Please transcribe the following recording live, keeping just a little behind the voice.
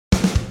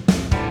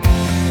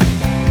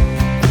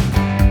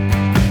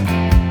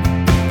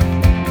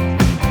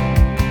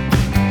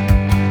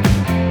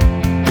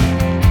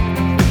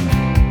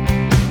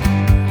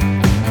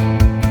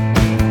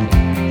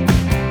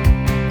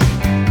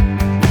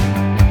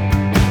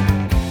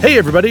Hey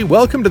everybody,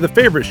 welcome to The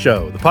Favorite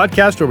Show, the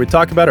podcast where we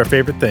talk about our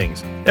favorite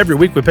things. Every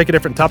week we pick a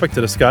different topic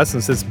to discuss,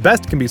 and since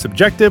best can be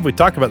subjective, we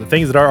talk about the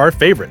things that are our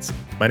favorites.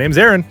 My name's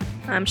Aaron.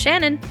 I'm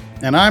Shannon.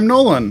 And I'm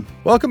Nolan.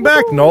 Welcome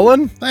back,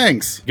 Nolan.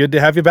 Thanks. Good to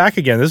have you back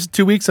again. This is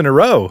 2 weeks in a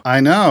row. I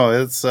know.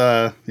 It's,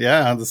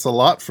 it's a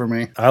lot for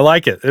me. I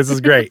like it. This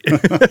is great.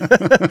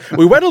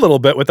 We went a little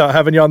bit without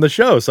having you on the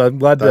show, so I'm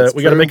glad that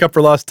we got to make up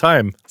for lost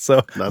time.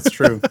 So That's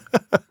true.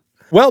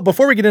 Well,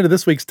 before we get into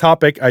this week's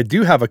topic, I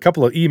do have a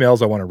couple of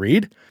emails I want to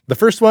read. The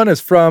first one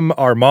is from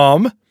our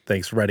mom.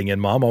 Thanks for writing in,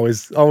 Mom.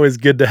 Always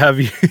good to have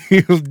you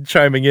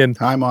chiming in.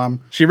 Hi,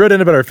 Mom. She wrote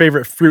in about our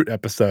favorite fruit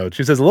episode.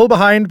 She says, a little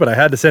behind, but I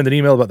had to send an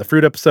email about the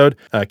fruit episode.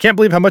 Can't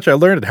believe how much I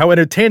learned and how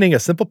entertaining a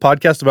simple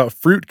podcast about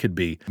fruit could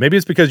be. Maybe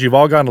it's because you've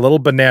all gone a little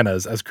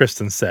bananas, as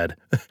Kristen said.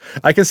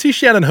 I can see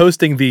Shannon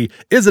hosting the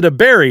Is It a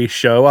Berry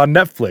show on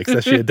Netflix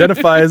as she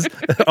identifies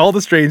all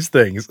the strange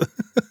things.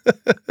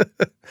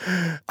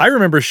 I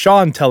remember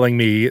Sean telling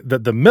me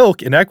that the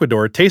milk in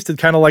Ecuador tasted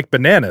kind of like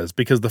bananas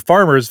because the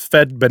farmers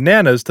fed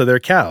bananas to their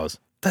cows.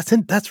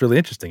 That's really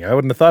interesting. I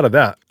wouldn't have thought of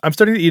that. I'm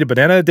starting to eat a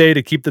banana a day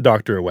to keep the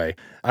doctor away.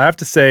 I have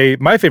to say,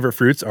 my favorite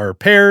fruits are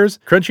pears,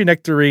 crunchy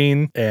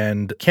nectarine,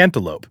 and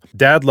cantaloupe.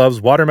 Dad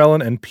loves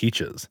watermelon and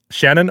peaches.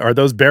 Shannon, are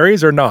those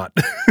berries or not?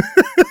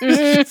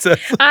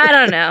 I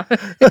don't know.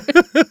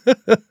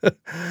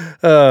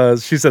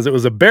 She says, it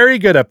was a very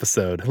good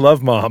episode.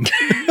 Love, Mom.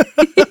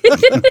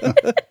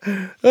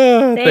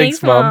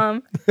 Thanks,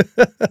 Mom.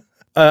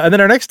 And then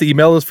our next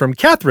email is from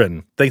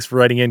Catherine. Thanks for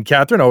writing in,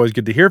 Catherine. Always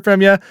good to hear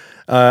from you.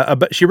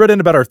 She wrote in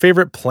about our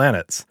favorite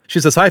planets. She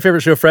says, hi,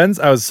 favorite show friends.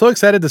 I was so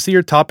excited to see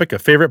your topic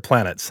of favorite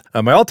planets.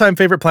 My all-time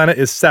favorite planet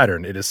is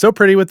Saturn. It is so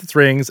pretty with its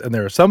rings, and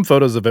there are some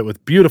photos of it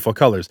with beautiful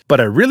colors. But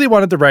I really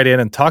wanted to write in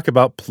and talk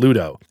about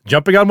Pluto.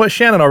 Jumping on what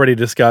Shannon already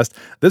discussed,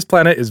 this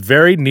planet is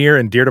very near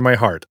and dear to my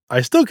heart.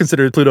 I still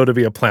consider Pluto to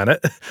be a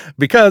planet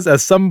because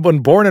as someone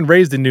born and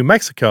raised in New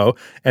Mexico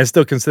and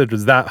still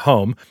considers that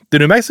home, the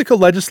New Mexico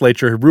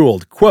legislature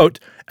ruled, quote,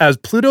 as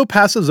Pluto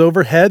passes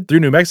overhead through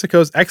New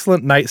Mexico's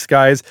excellent night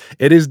skies,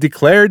 it is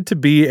declared to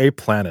be a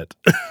planet.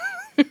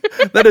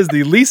 That is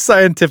the least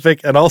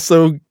scientific and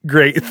also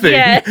great thing.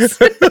 Yes.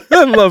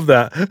 I love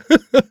that.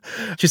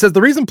 She says,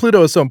 the reason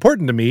Pluto is so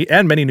important to me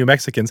and many New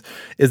Mexicans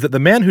is that the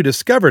man who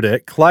discovered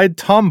it, Clyde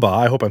Tombaugh,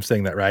 I hope I'm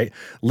saying that right,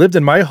 lived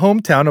in my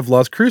hometown of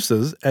Las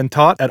Cruces and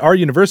taught at our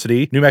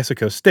university, New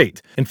Mexico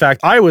State. In fact,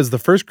 I was the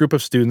first group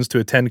of students to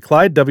attend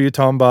Clyde W.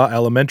 Tombaugh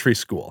Elementary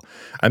School.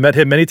 I met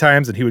him many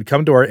times and he would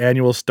come to our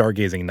annual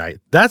stargazing night.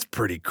 That's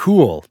pretty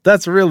cool.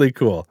 That's really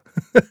cool.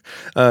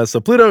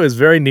 So Pluto is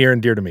very near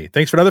and dear to me.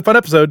 Thanks for another fun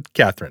episode,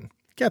 Catherine.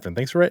 Catherine,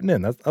 thanks for writing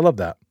in. I love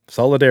that.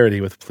 Solidarity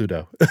with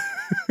Pluto.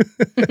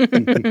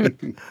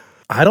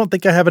 I don't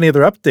think I have any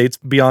other updates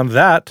beyond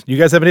that. You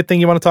guys have anything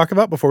you want to talk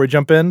about before we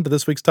jump into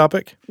this week's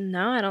topic?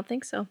 No, I don't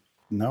think so.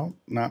 No,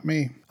 not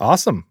me.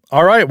 Awesome.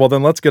 All right. Well,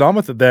 then let's get on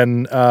with it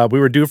then. We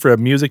were due for a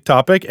music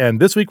topic, and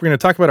this week we're going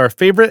to talk about our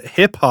favorite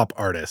hip-hop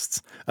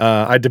artists.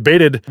 I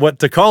debated what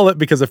to call it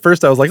because at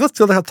first I was like, let's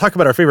talk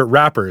about our favorite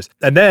rappers.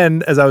 And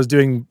then as I was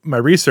doing my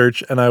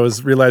research and I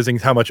was realizing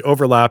how much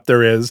overlap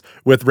there is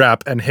with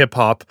rap and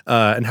hip-hop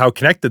and how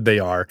connected they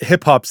are,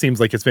 hip-hop seems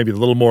like it's maybe a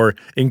little more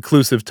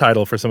inclusive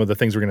title for some of the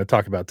things we're going to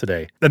talk about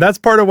today. And that's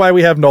part of why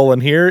we have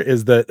Nolan here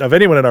is that of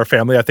anyone in our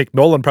family, I think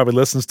Nolan probably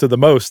listens to the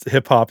most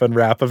hip-hop and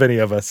rap of any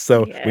of us.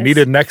 So yes. We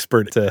needed an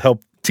expert to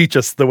help teach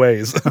us the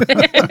ways.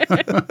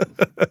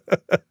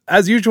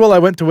 As usual, I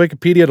went to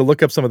Wikipedia to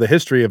look up some of the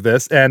history of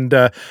this, and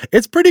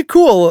it's pretty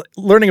cool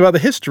learning about the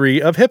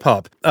history of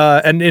hip-hop.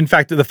 And in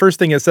fact, the first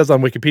thing it says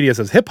on Wikipedia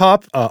says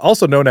hip-hop,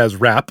 also known as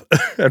rap,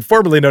 and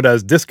formerly known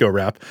as disco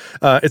rap.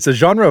 It's a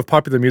genre of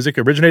popular music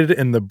originated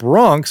in the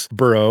Bronx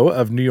borough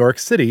of New York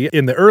City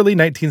in the early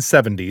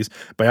 1970s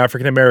by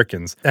African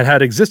Americans, and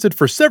had existed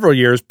for several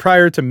years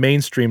prior to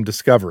mainstream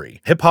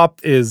discovery.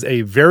 Hip-hop is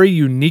a very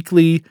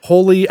uniquely,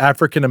 wholly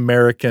African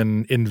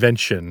American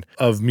invention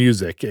of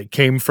music. It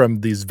came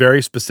from these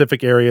very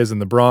specific areas in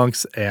the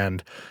Bronx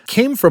and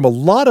came from a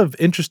lot of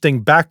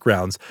interesting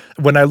backgrounds.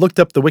 When I looked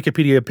up the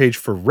Wikipedia page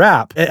for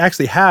rap, it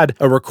actually had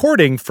a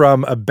recording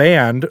from a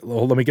band,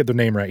 let me get their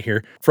name right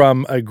here,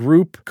 from a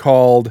group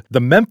called the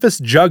Memphis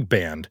Jug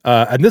Band.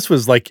 And this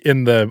was like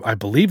in I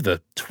believe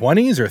the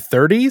 20s or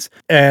 30s.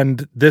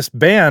 And this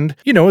band,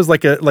 is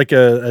like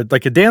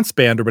a dance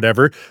band or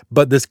whatever.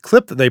 But this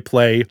clip that they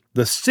play,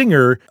 the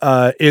singer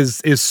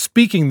is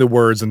speaking the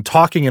words and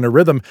talking in a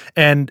rhythm,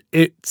 and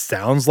it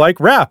sounds like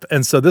rap.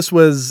 And so this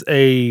was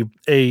a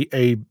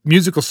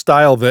musical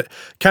style that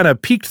kind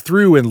of peeked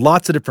through in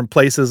lots of different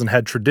places and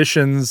had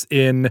traditions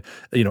in,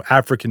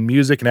 African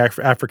music and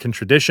African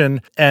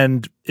tradition,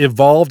 and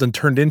evolved and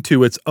turned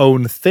into its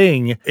own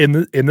thing in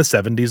the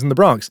 70s in the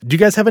Bronx. Do you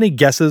guys have any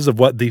guesses of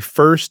what the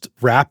first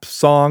rap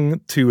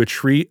song to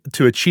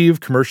achieve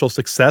commercial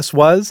success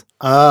was?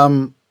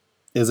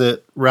 Is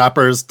it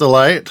Rapper's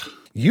Delight?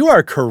 You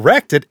are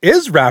correct. It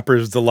is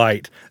Rapper's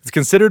Delight. It's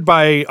considered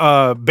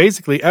by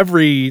basically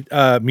every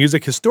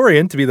music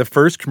historian to be the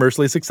first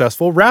commercially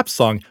successful rap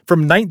song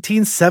from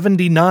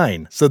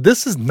 1979. So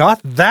this is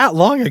not that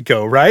long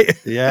ago, right?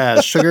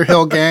 Yeah, Sugar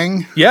Hill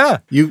Gang. Yeah.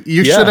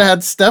 You should have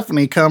had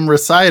Stephanie come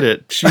recite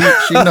it. She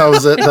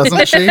knows it,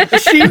 doesn't she?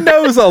 She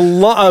knows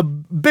a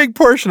big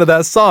portion of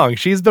that song.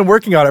 She's been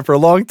working on it for a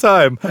long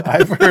time.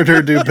 I've heard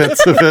her do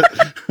bits of it.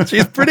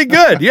 She's pretty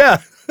good,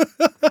 yeah.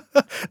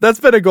 That's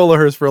been a goal of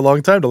hers for a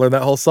long time, to learn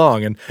that whole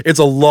song. And it's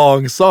a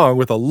long song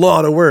with a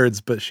lot of words,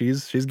 but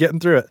she's getting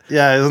through it.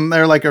 Yeah, isn't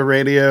there like a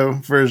radio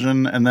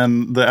version and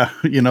then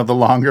the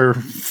longer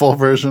full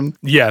version?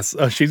 Yes,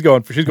 she's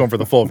going for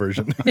the full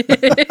version.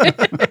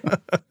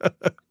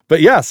 But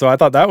yeah, so I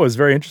thought that was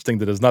very interesting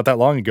that it's not that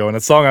long ago, and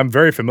it's a song I'm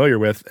very familiar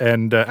with,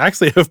 and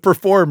actually have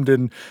performed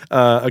in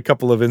a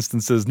couple of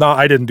instances.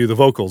 I didn't do the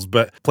vocals,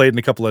 but played in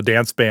a couple of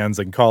dance bands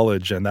in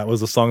college, and that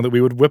was a song that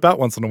we would whip out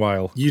once in a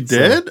while. You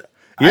did? So,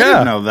 I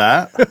didn't know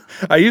that.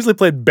 I usually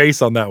played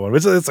bass on that one.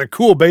 It's a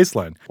cool bass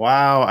line.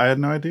 Wow, I had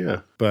no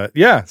idea. But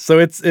yeah, so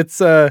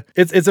it's a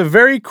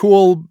very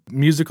cool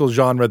musical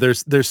genre.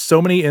 There's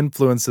so many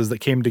influences that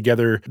came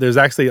together. There's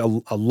actually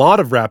a lot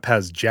of rap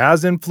has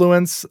jazz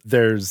influence.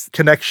 There's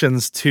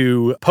connections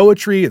to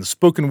poetry and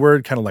spoken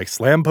word, kind of like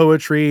slam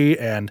poetry,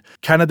 and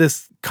kind of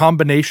this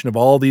combination of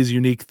all these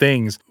unique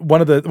things. One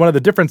of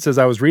the differences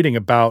I was reading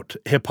about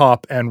hip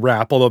hop and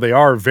rap, although they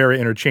are very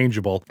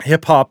interchangeable,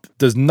 hip hop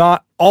does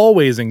not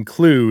always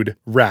include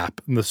rap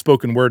and the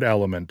spoken word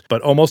element,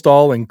 but almost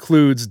all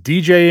includes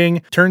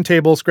DJing,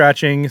 turntable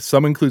scratching,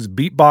 some includes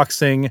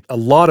beatboxing. A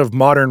lot of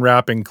modern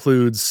rap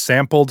includes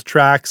sampled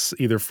tracks,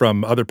 either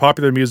from other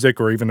popular music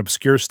or even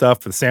obscure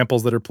stuff with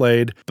samples that are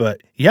played. But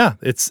yeah,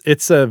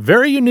 it's a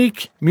very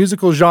unique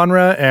musical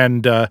genre,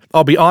 and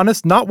I'll be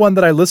honest, not one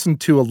that I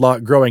listened to a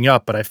lot growing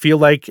up, but I feel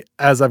like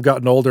as I've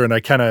gotten older and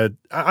I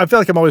feel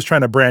like I'm always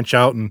trying to branch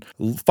out and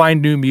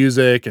find new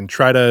music and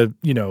try to,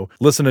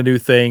 listen to new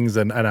things.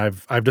 And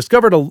I've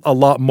discovered a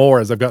lot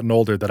more as I've gotten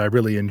older that I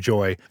really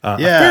enjoy. A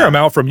fair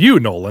amount from you,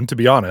 Nolan, to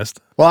be honest.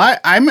 Well,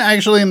 I'm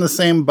actually in the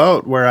same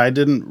boat where I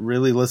didn't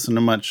really listen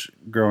to much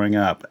growing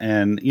up.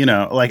 And,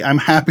 I'm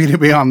happy to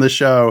be on the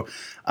show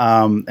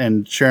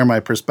and share my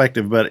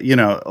perspective. But,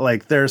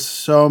 there's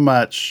so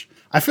much.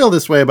 I feel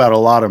this way about a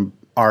lot of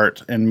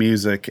art and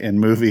music and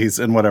movies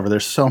and whatever.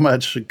 There's so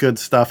much good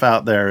stuff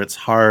out there. It's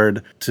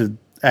hard to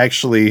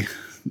actually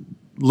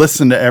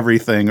listen to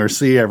everything or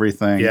see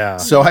everything. Yeah.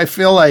 So I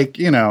feel like,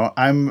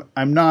 I'm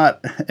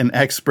not an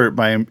expert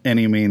by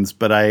any means,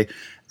 but I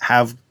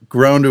have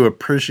grown to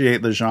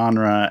appreciate the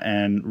genre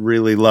and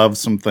really love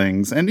some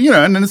things. And,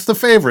 and it's the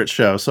favorite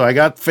show. So I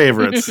got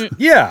favorites.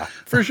 Yeah,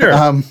 for sure.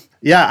 I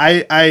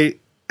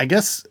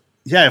guess,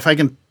 if I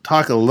can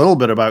talk a little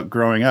bit about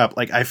growing up,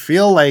 I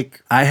feel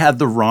like I had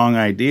the wrong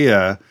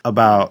idea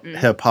about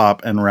hip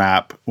hop and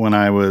rap when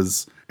I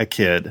was a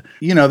kid.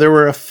 There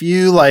were a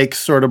few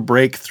sort of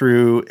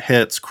breakthrough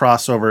hits,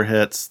 crossover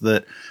hits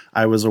that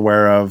I was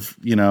aware of,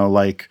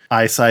 like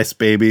Ice Ice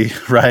Baby,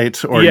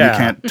 right? Or You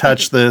Can't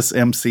Touch This,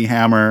 MC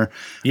Hammer.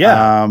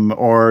 Yeah.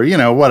 Or,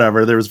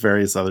 whatever. There was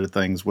various other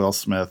things. Will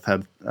Smith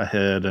had a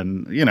hit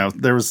and,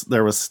 there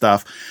was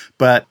stuff.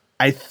 But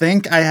I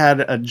think I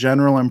had a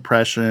general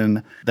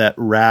impression that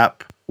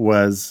rap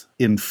was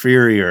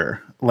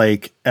inferior,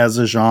 as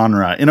a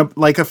genre, in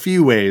a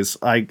few ways.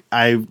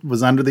 I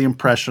was under the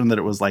impression that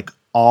it was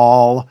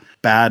all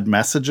bad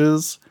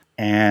messages,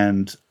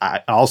 and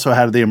I also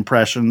had the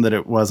impression that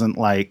it wasn't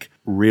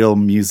real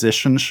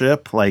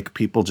musicianship,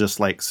 people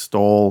just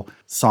stole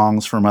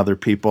songs from other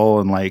people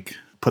and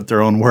put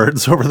their own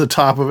words over the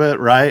top of it,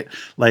 right?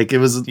 It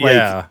was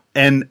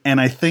and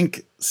I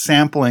think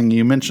sampling,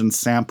 you mentioned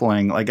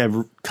sampling,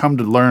 I've come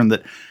to learn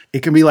that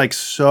it can be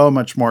so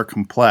much more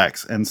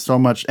complex and so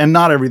much, and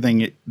not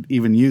everything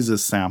even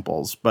uses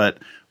samples, but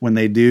when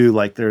they do,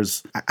 I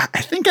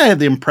think I had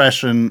the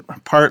impression,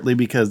 partly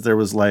because there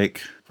was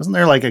wasn't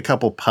there a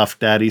couple Puff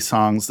Daddy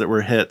songs that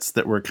were hits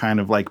that were kind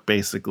of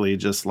basically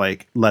just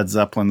Led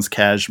Zeppelin's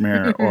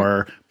Kashmir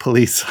or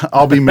Police,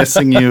 I'll Be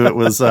Missing You. It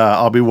was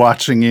I'll Be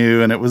Watching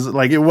You. And it was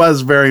it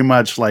was very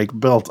much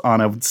built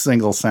on a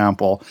single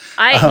sample.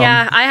 I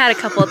had a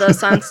couple of those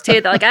songs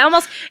too.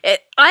 That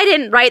I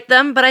didn't write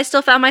them, but I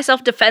still found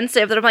myself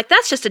defensive that I'm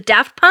that's just a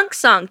Daft Punk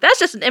song. That's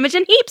just an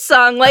Imogen Heap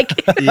song.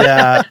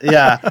 Yeah.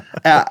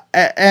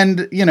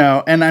 And,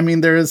 and I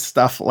mean, there is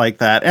stuff like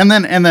that. And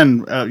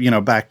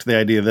then, back to the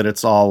idea that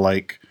it's all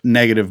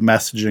negative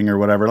messaging or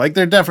whatever.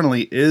 There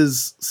definitely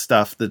is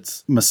stuff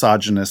that's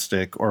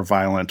misogynistic or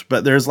violent,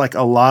 but there's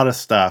a lot of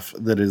stuff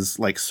that is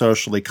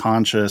socially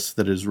conscious,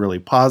 that is really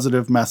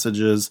positive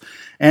messages.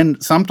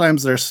 And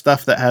sometimes there's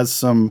stuff that has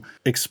some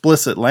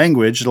explicit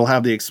language. It'll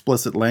have the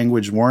explicit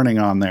language warning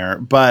on there,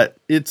 but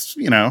it's,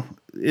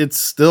 it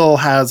still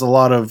has a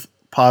lot of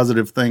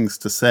positive things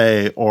to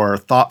say or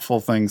thoughtful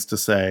things to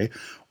say,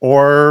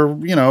 or,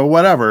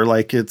 whatever.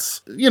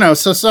 It's,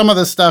 so some of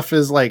the stuff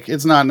is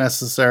it's not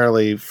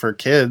necessarily for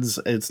kids.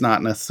 It's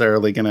not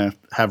necessarily going to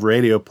have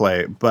radio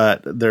play,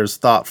 but there's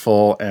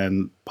thoughtful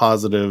and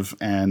positive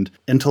and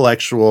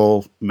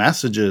intellectual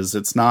messages.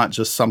 It's not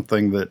just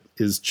something that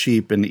is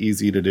cheap and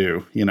easy to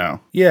do, you know?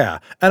 Yeah.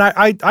 And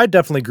I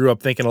definitely grew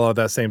up thinking a lot of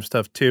that same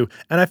stuff too.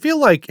 And I feel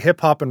like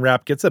hip hop and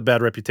rap gets a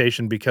bad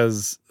reputation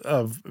because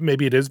of,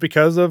 maybe it is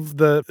because of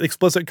the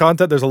explicit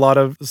content. There's a lot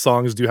of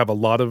songs do have a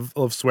lot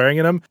of swearing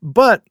in them,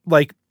 but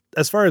like,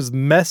 as far as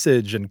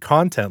message and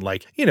content,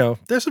 like, you know,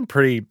 there's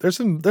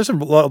a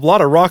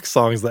lot of rock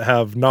songs that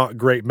have not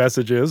great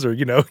messages or,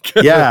 you know,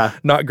 Yeah,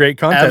 not great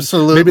content.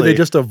 absolutely. Maybe they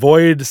just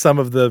avoid some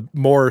of the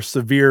more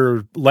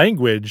severe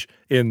language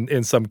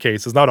in some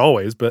cases, not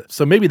always, but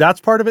so maybe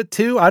that's part of it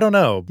too. I don't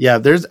know. Yeah,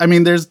 there's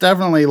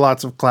definitely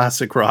lots of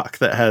classic rock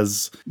that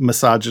has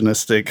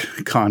misogynistic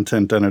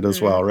content in it as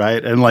well,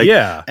 right? And like,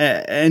 Yeah.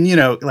 and you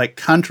know, like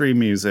country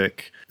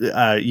music.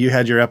 You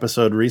had your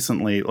episode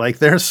recently. Like,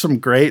 there's some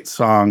great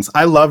songs.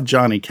 I love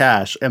Johnny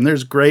Cash, and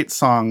there's great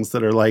songs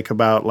that are like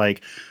about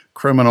like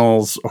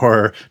criminals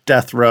or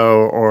death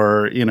row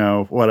or, you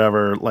know,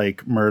 whatever,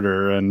 like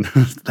murder and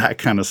that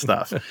kind of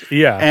stuff.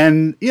 Yeah.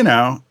 And, you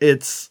know,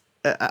 it's,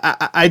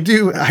 I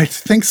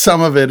think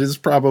some of it is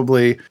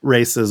probably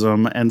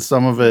racism and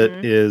some of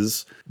it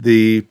is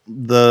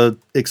the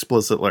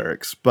explicit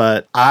lyrics.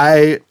 But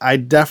I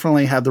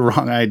definitely had the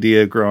wrong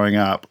idea growing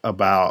up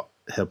about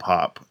hip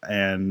hop.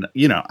 And,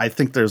 you know, I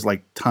think there's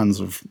like tons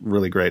of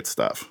really great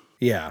stuff.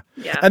 Yeah.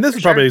 Yeah, And this for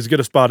is probably sure. as good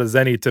a spot as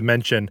any to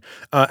mention.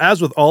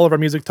 As with all of our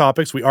music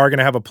topics, we are going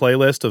to have a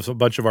playlist of a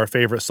bunch of our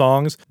favorite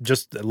songs.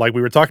 Just like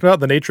we were talking about,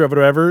 the nature of it,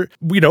 whatever.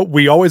 You know,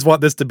 we always want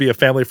this to be a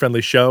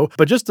family-friendly show.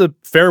 But just a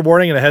fair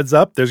warning and a heads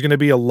up, there's going to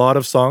be a lot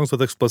of songs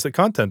with explicit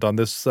content on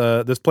this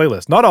this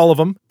playlist. Not all of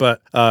them,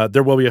 but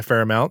there will be a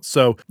fair amount.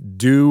 So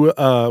do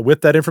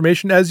with that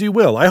information as you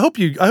will. I hope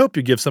you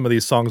give some of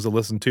these songs a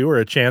listen to or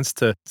a chance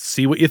to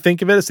see what you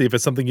think of it, see if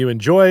it's something you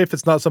enjoy, if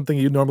it's not something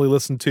you normally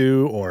listen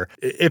to, or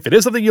if it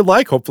is something you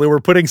like. Hopefully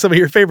we're putting some of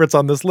your favorites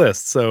on this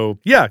list. So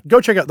yeah,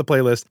 go check out the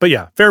playlist. But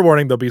yeah, fair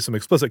warning, there'll be some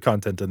explicit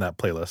content in that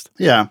playlist.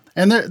 Yeah.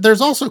 And there's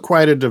also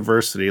quite a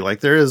diversity. Like,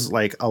 there is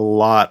like a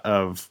lot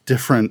of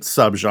different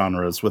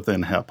subgenres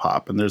within hip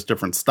hop, and there's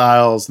different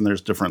styles and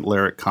there's different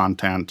lyric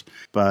content.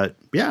 But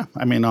yeah,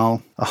 I mean,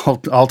 I'll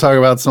talk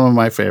about some of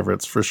my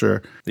favorites for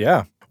sure.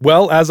 Yeah.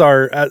 Well, as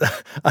our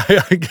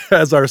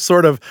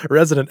sort of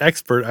resident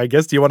expert, I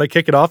guess, do you want to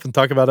kick it off and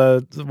talk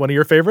about one of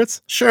your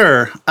favorites?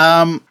 Sure.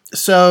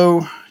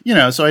 So, you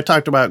know, so I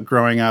talked about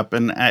growing up,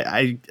 and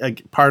I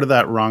part of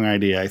that wrong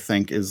idea, I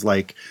think, is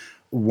like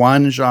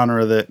one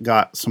genre that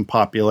got some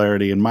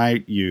popularity in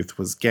my youth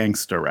was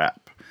gangsta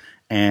rap.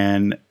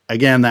 And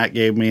again, that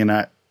gave me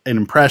an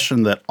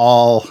impression that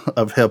all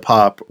of hip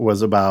hop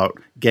was about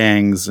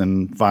gangs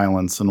and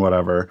violence and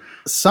whatever.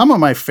 Some of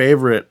my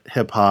favorite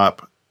hip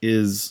hop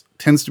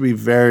tends to be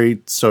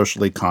very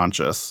socially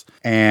conscious.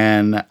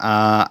 And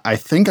I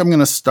think I'm going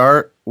to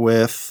start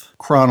with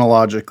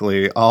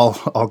chronologically.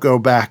 I'll go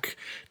back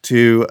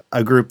to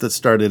a group that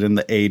started in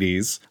the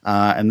 80s.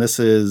 And this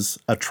is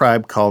A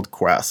Tribe Called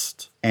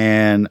Quest.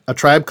 And A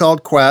Tribe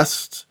Called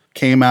Quest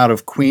came out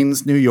of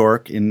Queens, New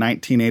York in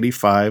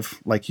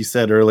 1985. Like you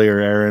said earlier,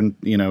 Aaron,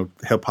 you know,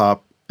 hip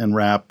hop and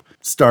rap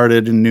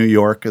started in New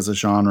York as a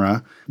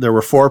genre. There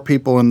were 4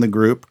 people in the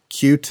group: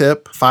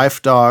 Q-Tip, Phife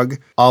Dawg,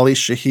 Ali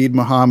Shaheed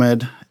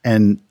Muhammad,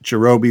 and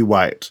Jerobi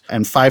White.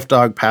 And Phife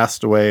Dawg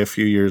passed away a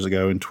few years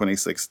ago in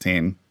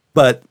 2016.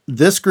 But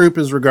this group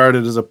is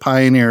regarded as a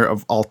pioneer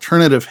of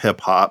alternative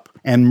hip hop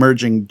and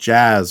merging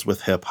jazz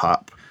with hip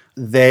hop.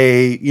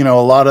 They, you know,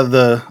 a lot of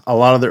the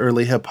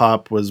early hip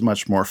hop was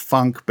much more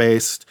funk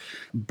based,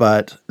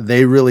 but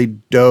they really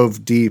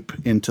dove deep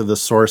into the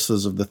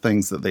sources of the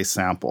things that they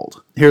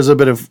sampled. Here's a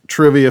bit of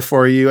trivia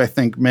for you. I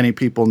think many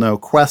people know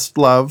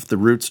Questlove, the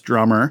Roots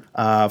drummer,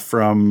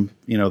 from,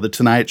 you know, The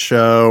Tonight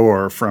Show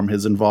or from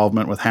his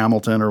involvement with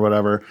Hamilton or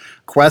whatever.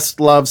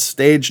 Questlove's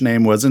stage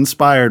name was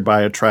inspired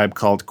by A Tribe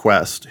Called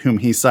Quest, whom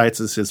he cites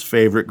as his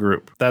favorite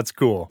group. That's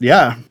cool.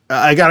 Yeah.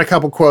 I got a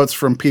couple quotes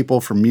from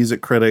people, from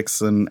music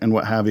critics and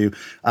what have you.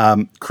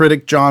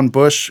 Critic John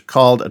Bush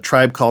called A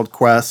Tribe Called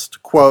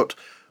Quest, quote,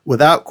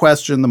 "without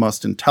question the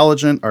most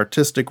intelligent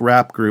artistic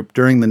rap group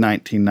during the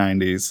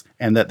 1990s,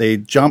 and that they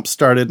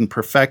jump-started and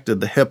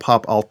perfected the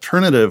hip-hop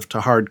alternative to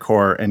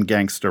hardcore and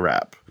gangster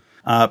rap."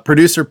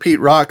 Producer Pete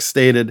Rock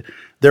stated,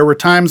 "There were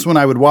times when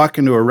I would walk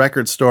into a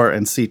record store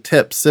and see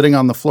Tip sitting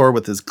on the floor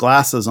with his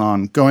glasses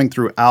on, going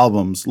through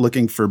albums,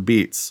 looking for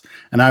beats.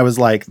 And I was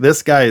like,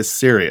 this guy is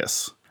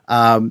serious."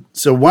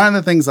 So one of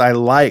the things I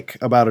like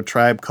about A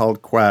Tribe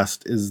Called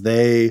Quest is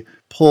they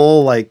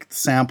pull like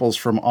samples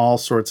from all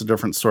sorts of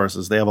different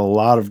sources. They have a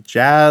lot of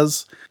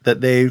jazz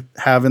that they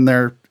have in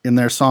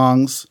their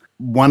songs.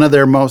 One of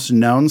their most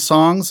known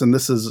songs, and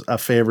this is a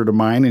favorite of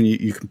mine, and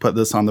you can put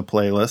this on the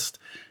playlist,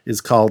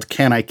 is called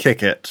Can I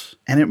Kick It?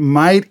 And it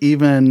might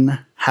even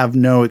have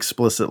no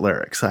explicit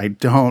lyrics. I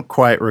don't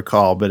quite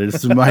recall, but it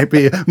might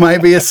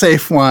be a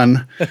safe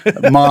one.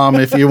 Mom,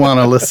 if you want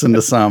to listen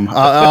to some,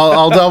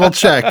 I'll double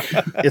check.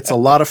 It's a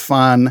lot of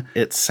fun.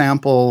 It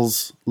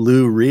samples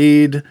Lou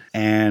Reed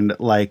and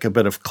like a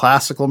bit of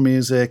classical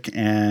music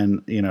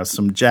and,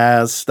 some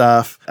jazz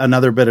stuff.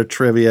 Another bit of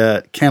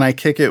trivia. Can I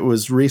Kick It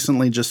was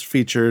recently just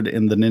featured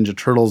in the Ninja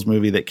Turtles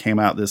movie that came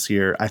out this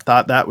year. I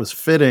thought that was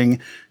fitting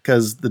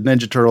because the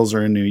Ninja Turtles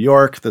are in New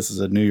York. This is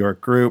a New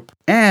York group.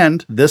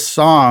 And this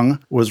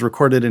song was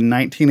recorded in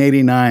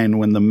 1989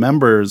 when the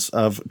members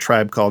of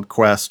Tribe Called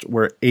Quest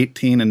were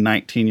 18 and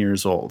 19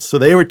 years old. So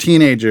they were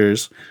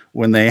teenagers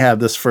when they had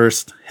this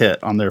first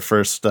hit on their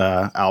first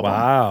album.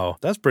 Wow,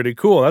 that's pretty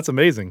cool. That's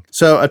amazing.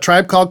 So A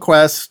Tribe Called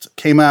Quest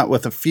came out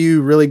with a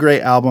few really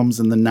great albums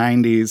in the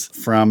 90s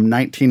from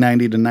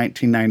 1990 to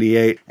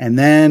 1998. And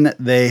then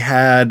they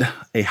had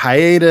a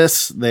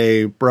hiatus.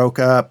 They broke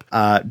up,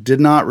 did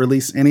not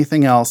release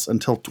anything else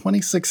until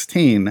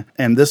 2016.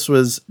 And this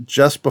was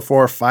just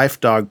before Phife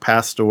Dawg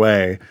passed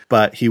away.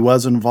 But he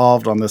was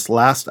involved on this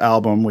last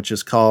album, which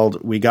is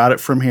called We Got It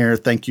From Here.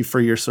 Thank you for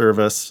your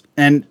service.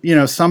 And,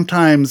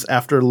 sometimes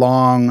after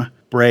long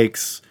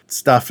breaks,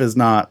 stuff is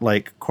not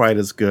like quite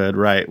as good,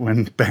 right?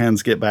 When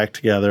bands get back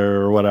together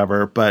or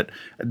whatever. But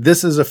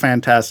this is a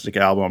fantastic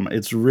album.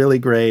 It's really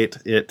great.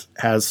 It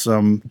has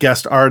some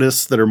guest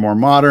artists that are more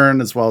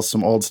modern as well as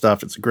some old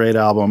stuff. It's a great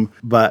album.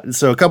 But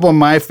so a couple of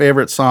my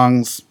favorite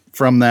songs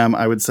from them,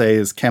 I would say,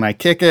 is Can I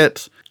Kick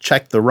It?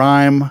 Check the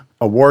Rhyme,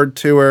 Award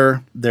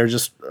Tour. They're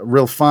just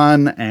real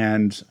fun.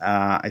 And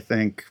I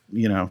think,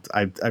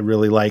 I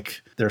really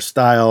like their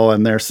style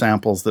and their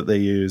samples that they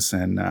use,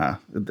 and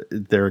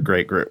they're a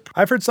great group.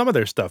 I've heard some of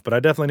their stuff, but I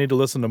definitely need to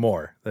listen to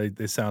more.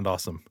 They sound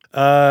awesome.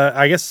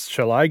 I guess,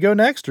 shall I go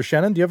next, or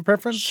Shannon, do you have a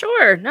preference?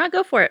 Sure,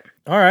 go for it.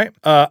 All right.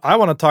 I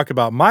want to talk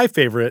about my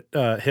favorite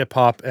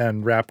hip-hop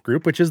and rap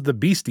group, which is the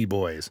Beastie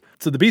Boys.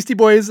 So the Beastie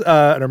Boys,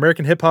 an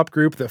American hip-hop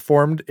group that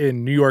formed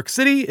in New York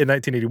City in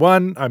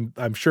 1981.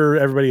 I'm sure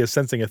everybody is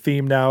sensing a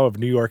theme now of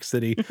New York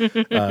City,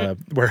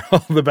 where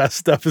all the best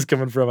stuff is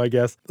coming from, I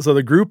guess. So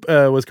the group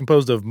was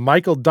composed of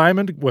Michael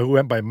Diamond, who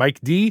went by Mike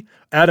D,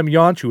 Adam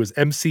Yonch, who was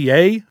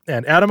MCA,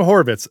 and Adam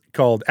Horvitz,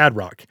 called Ad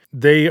Rock.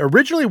 They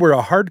originally were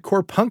a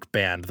hardcore punk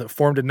band that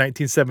formed in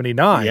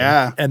 1979.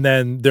 Yeah. And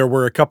then there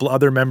were a couple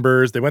other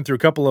members. They went through a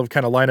couple of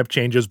kind of lineup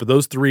changes, but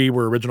those three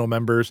were original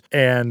members.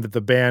 And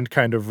the band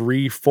kind of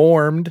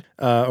reformed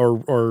or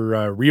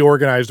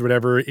reorganized or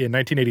whatever in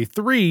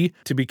 1983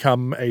 to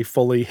become a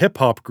fully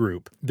hip-hop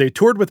group. They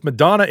toured with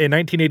Madonna in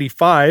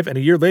 1985, and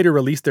a year later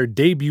released their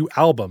debut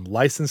album,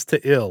 License to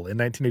Ill, in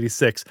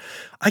 1986.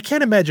 I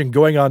can't imagine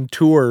going on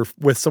tour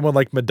with someone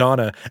like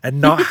Madonna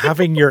and not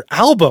having your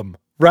album.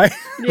 Right?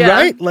 Yeah.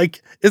 Right?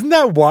 Like, isn't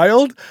that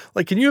wild?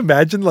 Like, can you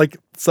imagine, like,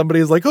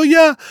 somebody is like, oh,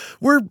 yeah,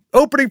 we're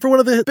opening for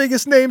one of the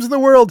biggest names in the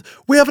world.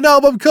 We have an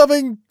album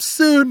coming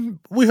soon,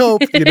 we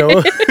hope,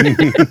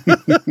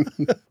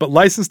 But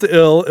License to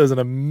Ill is an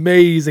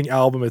amazing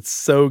album. It's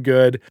so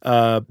good.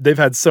 They've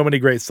had so many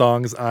great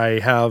songs.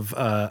 I have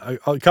a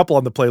couple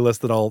on the playlist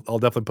that I'll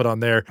definitely put on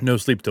there. No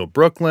Sleep Till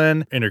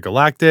Brooklyn,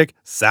 Intergalactic,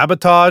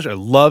 Sabotage. I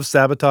love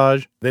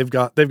Sabotage. They've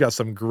got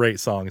some great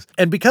songs.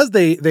 And because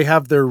they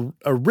have their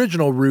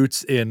original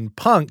roots in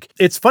punk,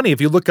 it's funny,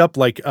 if you look up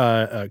like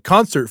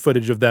concert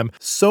footage of them,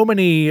 so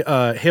many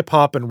hip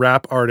hop and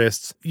rap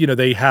artists,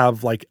 they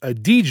have like a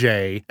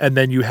DJ, and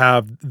then you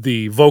have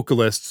the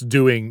vocalists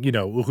doing,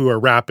 who are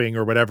rapping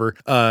or whatever.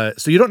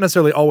 So you don't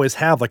necessarily always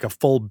have like a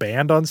full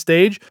band on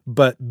stage,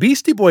 but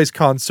Beastie Boys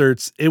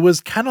concerts, it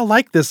was kind of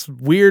like this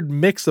weird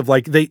mix of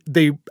like,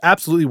 they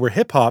absolutely were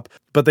hip hop,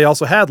 but they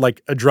also had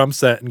like a drum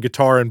set and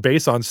guitar and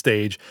bass on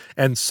stage.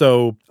 And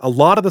so a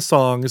lot of the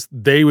songs,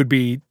 they would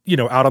be,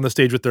 out on the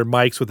stage with their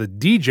mics with a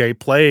DJ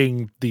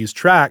playing these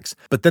tracks,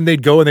 but then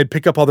they'd go and they'd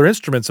pick up all their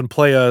instruments and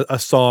play a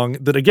song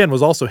that again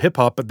was also hip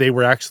hop, but they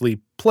were actually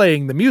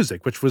playing the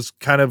music, which was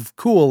kind of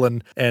cool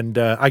and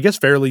I guess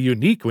fairly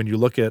unique when you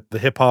look at the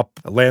hip hop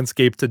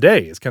landscape today.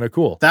 It's kind of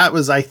cool. That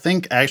was, I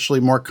think,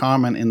 actually more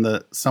common in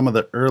some of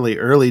the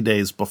early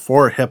days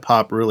before hip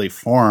hop really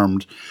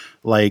formed.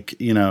 Like,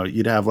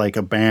 you'd have like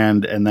a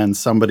band and then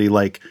somebody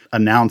like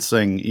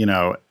announcing,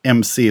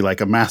 MC,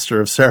 like a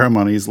master of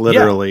ceremonies,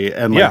 literally.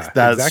 Yeah. And like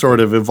that exactly. Sort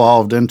of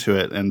evolved into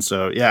it. And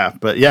so,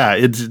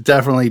 it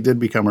definitely did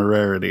become a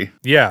rarity.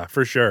 Yeah,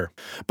 for sure.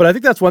 But I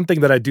think that's one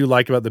thing that I do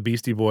like about the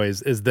Beastie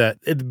Boys is that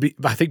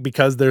I think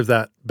because there's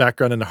that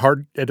background in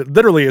it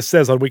literally it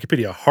says on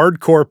Wikipedia,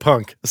 hardcore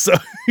punk. So,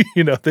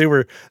 they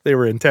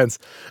were intense.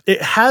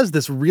 It has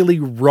this really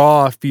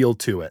raw feel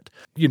to it.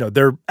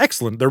 They're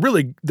excellent. They're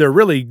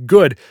really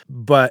good,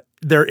 but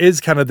there is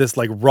kind of this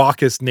like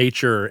raucous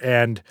nature,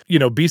 and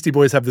Beastie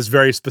Boys have this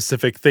very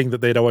specific thing that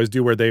they'd always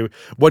do where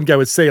one guy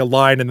would say a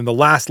line and then the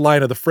last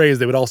line of the phrase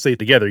they would all say it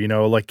together,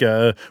 like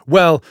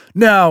well,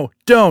 now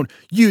don't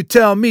you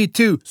tell me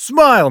to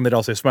smile, and they'd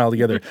all say smile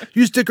together.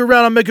 You stick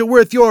around and make it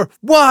worth your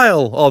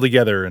while, all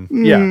together.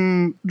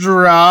 And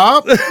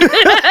drop.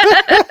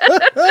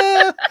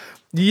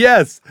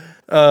 Yes.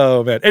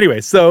 Oh man.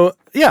 Anyway, so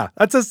yeah,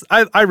 that's just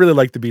I really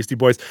like the Beastie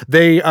Boys.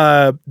 They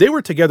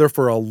were together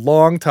for a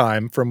long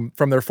time from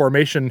their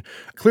formation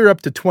clear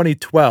up to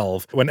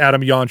 2012 when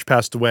Adam Yonch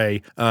passed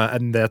away,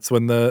 and that's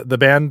when the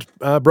band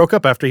broke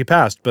up after he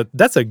passed. But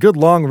that's a good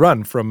long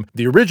run from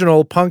the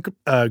original punk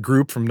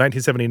group from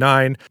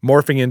 1979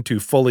 morphing into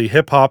fully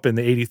hip hop in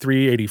the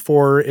 83,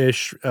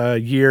 84-ish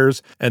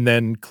years, and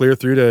then clear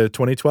through to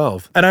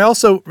 2012. And I'll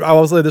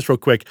say this real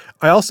quick.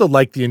 I also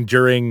like the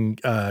enduring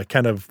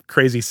kind of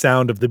crazy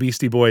sound of the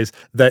Beastie Boys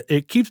that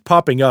it keeps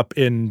popping up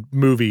in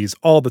movies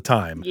all the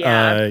time.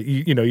 Yeah.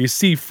 You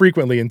see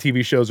frequently in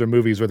TV shows or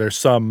movies where there's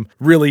some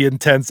really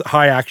intense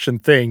high action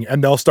thing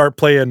and they'll start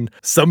playing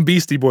some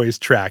Beastie Boys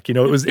track. It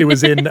was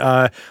in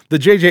the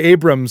J.J.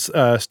 Abrams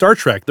Star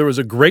Trek. There was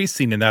a great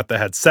scene in that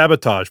had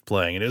Sabotage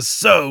playing, and it was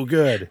so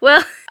good.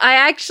 Well, I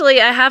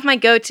have my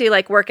go-to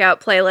like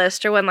workout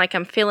playlist, or when like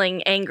I'm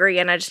feeling angry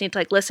and I just need to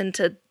like listen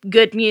to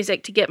good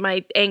music to get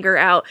my anger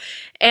out.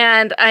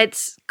 And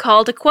it's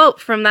called a quote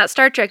from that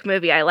Star Trek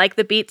movie. I like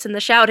the beats and the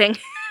shouting.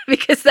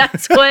 Because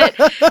that's what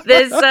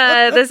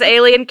this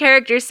alien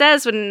character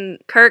says when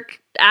Kirk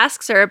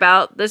asks her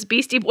about this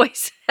Beastie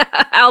Boys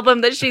album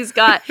that she's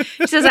got.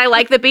 She says, I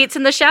like the beats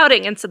and the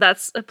shouting. And so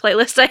that's a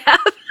playlist I have.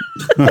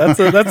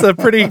 That's a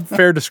pretty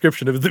fair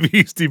description of the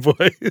Beastie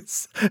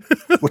Boys.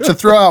 Well, to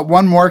throw out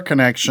one more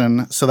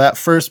connection, so that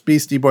first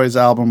Beastie Boys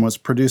album was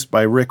produced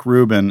by Rick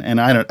Rubin, and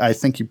I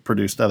think he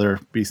produced other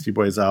Beastie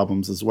Boys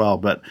albums as well.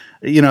 But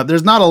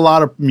there's not a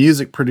lot of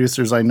music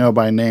producers I know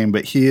by name,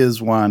 but he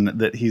is one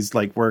that he's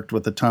like worked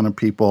with a ton of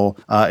people,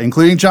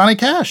 including Johnny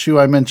Cash, who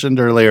I mentioned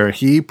earlier.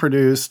 He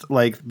produced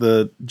like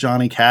the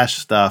Johnny Cash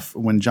stuff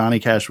when Johnny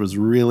Cash was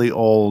really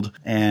old,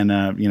 and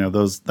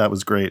that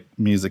was great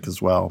music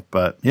as well.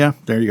 But yeah,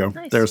 there you go.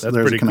 Nice. That's There's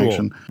pretty a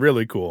connection. Cool.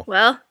 Really cool.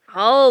 Well,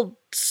 I'll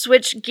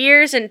switch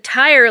gears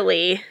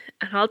entirely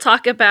and I'll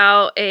talk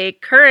about a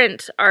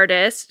current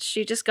artist.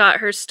 She just got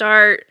her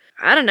start,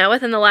 I don't know,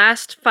 within the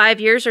last 5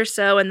 years or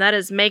so, and that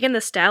is Megan Thee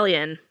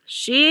Stallion.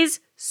 She's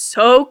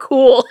so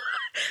cool.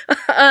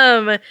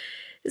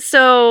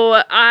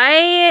 So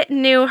I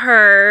knew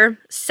her.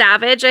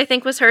 Savage, I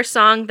think, was her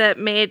song that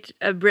made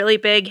a really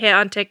big hit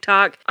on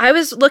TikTok. I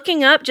was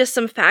looking up just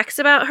some facts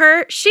about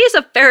her. She's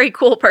a very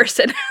cool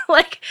person.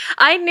 Like,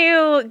 I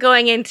knew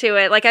going into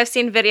it, like, I've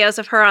seen videos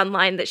of her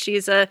online that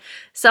she's a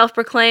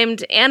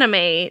self-proclaimed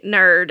anime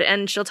nerd,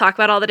 and she'll talk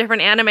about all the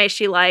different anime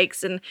she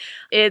likes, and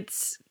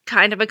it's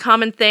kind of a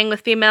common thing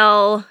with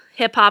female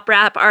hip-hop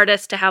rap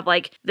artists to have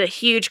like the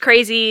huge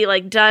crazy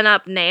like done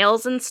up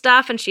nails and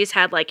stuff, and she's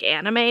had like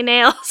anime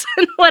nails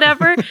and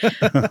whatever.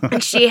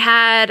 And she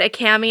had a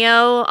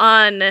cameo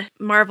on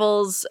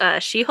Marvel's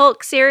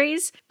She-Hulk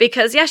series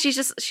because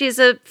she's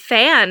a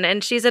fan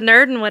and she's a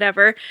nerd and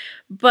whatever.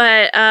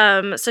 But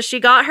so she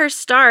got her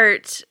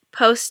start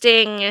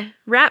posting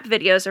rap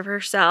videos of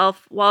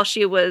herself while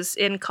she was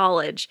in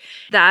college.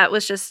 That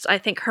was just, I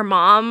think her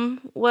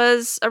mom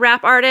was a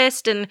rap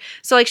artist, and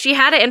so like she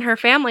had it in her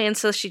family, and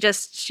so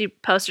she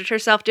posted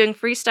herself doing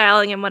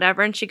freestyling and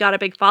whatever, and she got a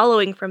big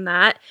following from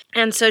that.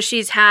 And so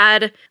she's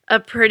had a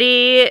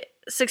pretty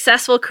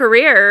successful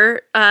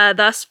career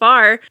thus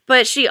far,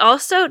 but she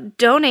also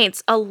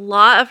donates a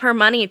lot of her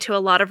money to a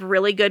lot of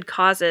really good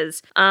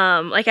causes.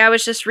 Like I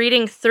was just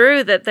reading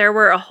through that there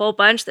were a whole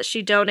bunch that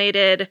she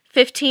donated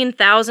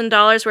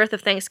 $15,000 worth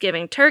of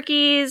Thanksgiving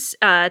turkeys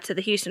to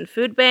the Houston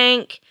Food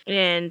Bank.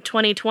 In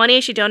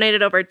 2020, she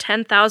donated over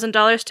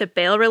 $10,000 to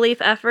bail relief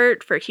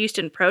effort for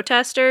Houston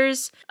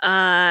protesters.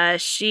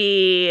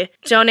 She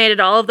donated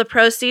all of the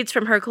proceeds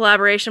from her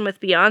collaboration with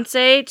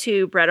Beyonce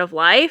to Bread of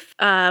Life,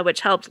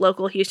 which helped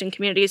local Houston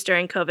communities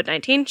during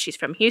COVID-19. She's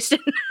from Houston,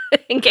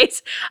 in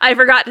case I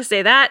forgot to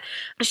say that.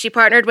 She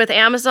partnered with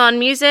Amazon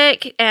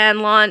Music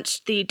and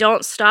launched the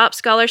Don't Stop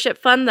Scholarship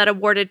Fund that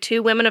awarded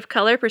 2 women of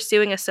color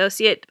pursuing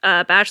associate,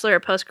 bachelor, or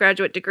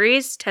postgraduate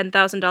degrees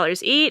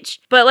 $10,000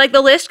 each. But like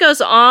the list goes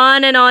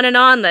on and on and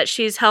on, that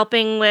she's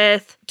helping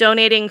with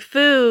donating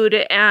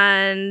food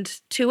and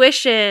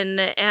tuition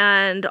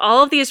and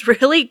all of these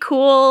really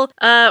cool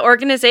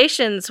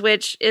organizations,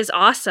 which is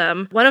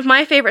awesome. One of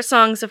my favorite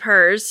songs of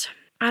hers,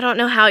 I don't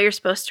know how you're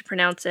supposed to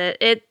pronounce it.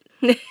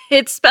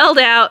 It's spelled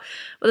out.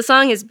 Well, the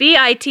song is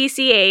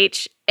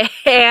Bitch,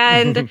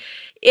 and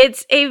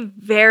it's a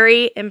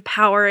very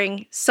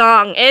empowering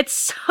song. It's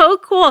so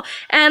cool.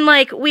 And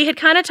like we had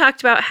kind of talked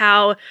about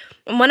how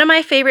one of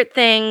my favorite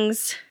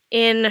things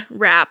in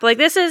rap, like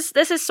this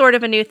is sort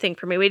of a new thing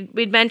for me.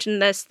 We'd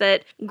mentioned this,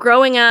 that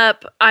growing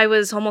up I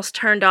was almost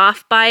turned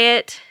off by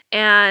it,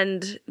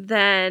 and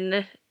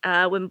then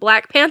when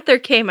Black Panther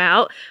came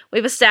out,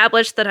 we've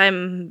established that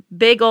I'm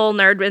big ol'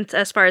 nerd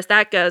as far as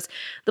that goes.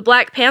 The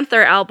Black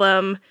Panther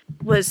album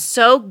was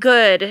so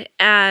good,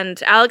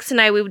 and Alex and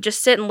I, we would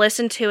just sit and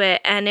listen to it,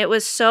 and it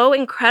was so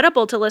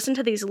incredible to listen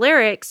to these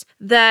lyrics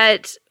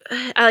that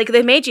like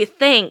they made you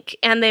think,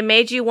 and they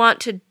made you want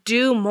to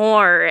do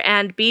more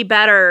and be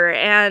better,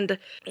 and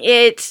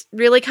it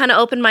really kind of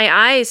opened my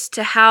eyes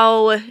to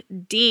how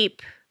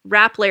deep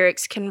rap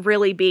lyrics can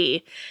really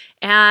be.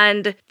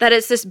 and that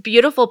it's this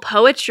beautiful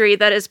poetry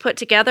that is put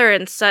together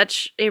in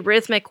such a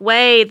rhythmic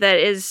way that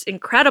is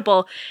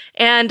incredible.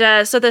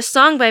 And so this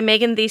song by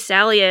Megan Thee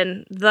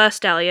Stallion,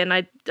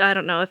 I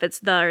don't know if it's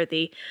the or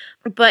the,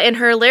 but in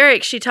her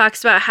lyrics, she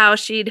talks about how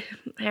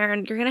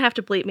Aaron, you're going to have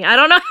to bleep me. I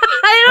don't know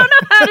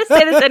how to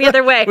say this any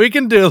other way. We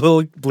can do a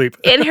little bleep.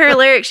 In her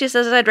lyrics, she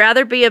says, I'd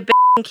rather be a bitch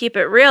and keep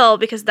it real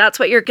because that's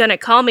what you're going to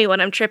call me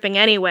when I'm tripping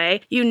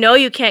anyway. You know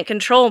you can't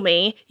control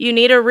me. You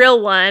need a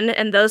real one,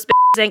 and those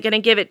bitches ain't going to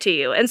give it to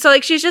you. And so,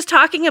 like, she's just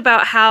talking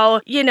about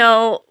how,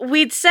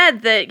 we'd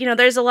said that,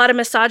 there's a lot of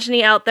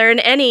misogyny out there in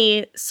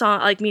any song,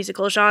 like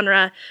musical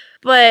genre,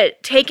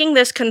 but taking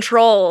this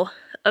control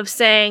of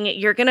saying,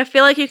 you're going to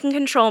feel like you can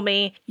control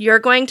me. You're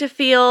going to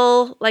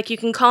feel like you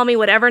can call me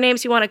whatever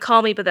names you want to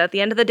call me. But at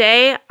the end of the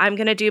day, I'm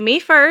going to do me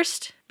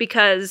first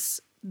because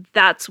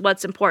that's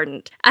what's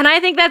important. And I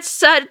think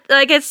that's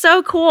it's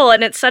so cool.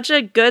 And it's such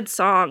a good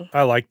song.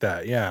 I like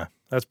that. Yeah.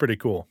 That's pretty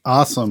cool.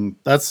 Awesome.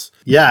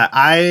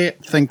 I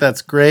think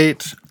that's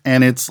great.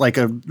 And it's like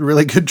a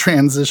really good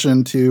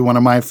transition to one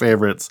of my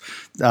favorites.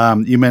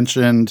 You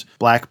mentioned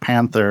Black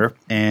Panther,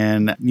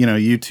 and,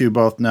 you two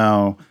both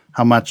know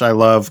how much I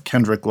love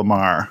Kendrick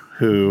Lamar,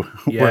 who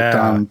worked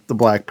on the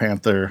Black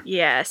Panther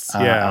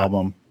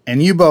album.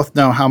 And you both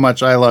know how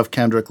much I love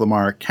Kendrick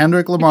Lamar.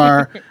 Kendrick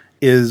Lamar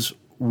is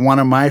one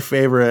of my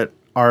favorite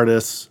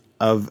artists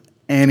of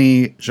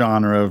any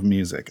genre of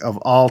music of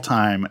all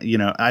time.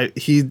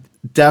 He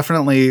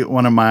definitely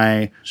one of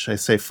my, should I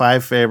say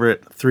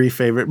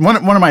one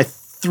of my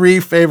three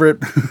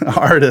favorite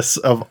artists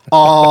of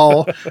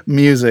all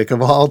music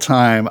of all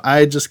time.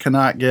 I just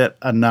cannot get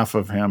enough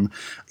of him.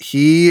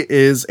 He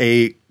is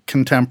a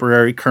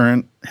contemporary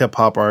current hip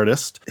hop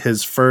artist.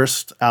 His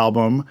first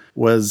album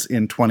was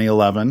in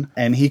 2011,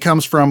 and he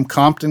comes from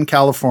Compton,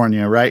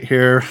 California, right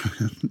here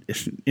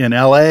in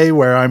LA,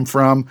 where I'm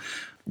from.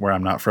 Where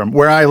I'm not from,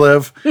 where I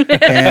live,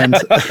 and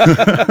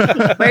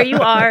where you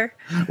are,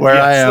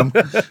 where I am.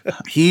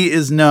 He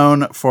is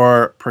known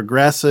for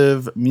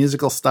progressive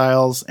musical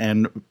styles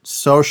and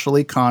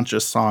socially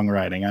conscious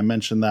songwriting. I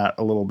mentioned that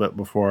a little bit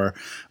before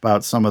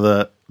about some of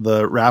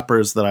the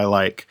rappers that I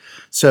like.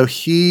 So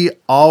he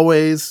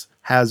always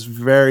has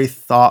very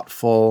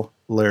thoughtful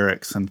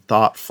lyrics and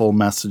thoughtful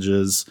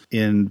messages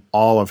in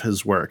all of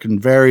his work,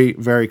 and very,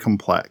 very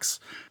complex.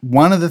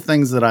 One of the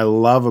things that I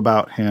love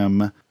about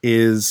him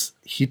is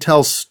he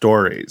tells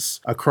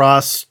stories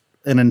across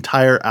an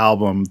entire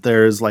album.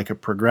 There's like a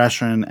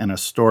progression and a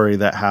story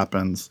that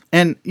happens.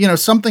 And,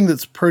 something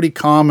that's pretty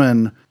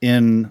common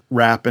in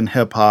rap and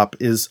hip hop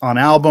is on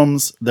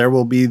albums, there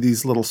will be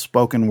these little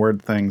spoken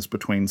word things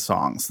between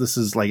songs. This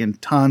is like in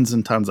tons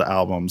and tons of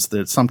albums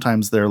that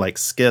sometimes they're like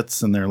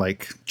skits and they're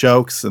like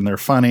jokes and they're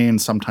funny.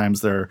 And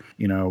sometimes they're,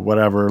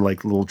 whatever,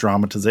 like little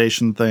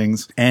dramatization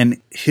things.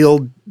 And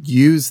he'll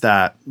use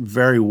that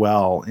very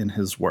well in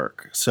his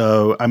work.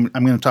 So I'm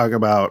going to talk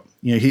about,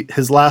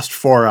 his last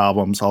 4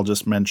 albums, I'll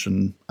just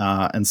mention,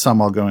 and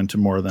some I'll go into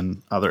more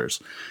than others.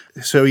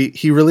 So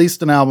he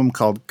released an album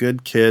called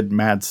Good Kid,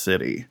 Mad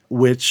City,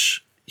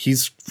 which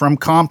he's from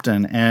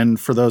Compton.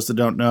 And for those that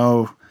don't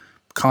know,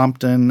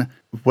 Compton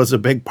was a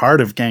big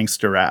part of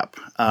gangster rap.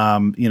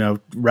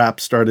 Rap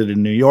started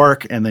in New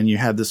York, and then you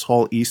had this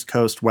whole East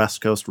Coast, West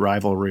Coast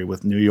rivalry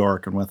with New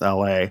York and with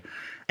LA.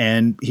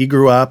 And he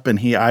grew up and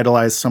he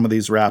idolized some of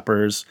these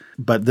rappers.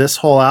 But this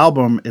whole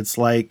album, it's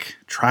like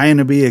trying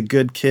to be a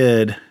good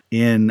kid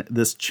in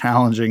this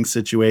challenging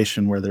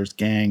situation where there's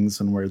gangs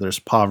and where there's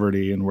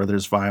poverty and where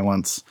there's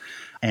violence.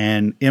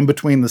 And in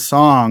between the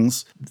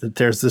songs,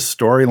 there's this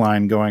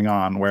storyline going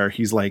on where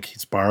he's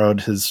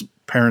borrowed his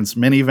parents'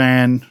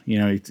 minivan.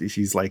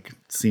 He's like,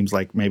 seems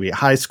like maybe a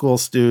high school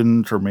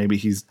student, or maybe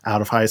he's out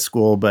of high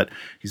school, but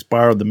he's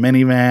borrowed the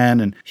minivan,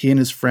 and he and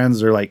his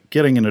friends are like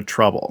getting into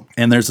trouble.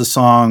 And there's a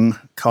song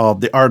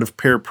called The Art of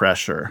Peer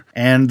Pressure.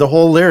 And the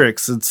whole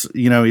lyrics, it's,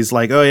 he's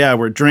like, oh yeah,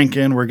 we're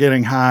drinking, we're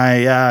getting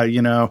high,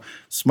 yeah,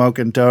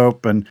 smoking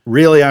dope. And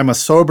really, I'm a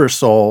sober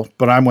soul,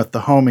 but I'm with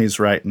the homies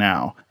right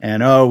now.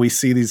 And we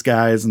see these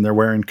guys and they're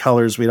wearing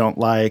colors we don't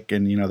like.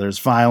 And, there's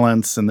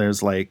violence and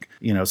there's like,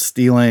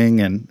 stealing.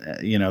 And,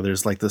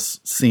 there's like this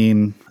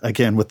scene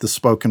again with the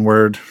spoken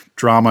word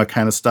drama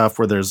kind of stuff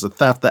where there's a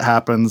theft that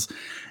happens.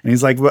 And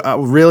he's like,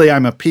 really,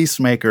 I'm a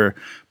peacemaker,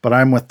 but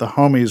I'm with the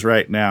homies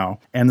right now.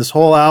 And this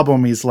whole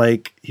album, he's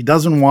like, he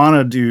doesn't want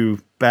to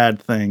do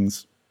bad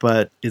things,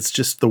 but it's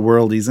just the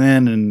world he's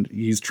in, and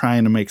he's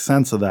trying to make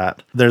sense of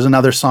that. There's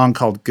another song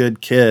called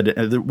Good Kid,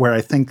 where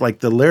I think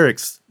like the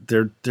lyrics,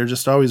 they're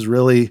just always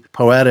really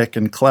poetic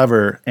and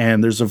clever.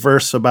 And there's a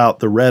verse about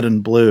the red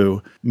and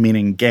blue,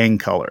 meaning gang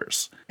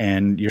colors.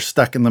 And you're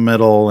stuck in the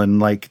middle, and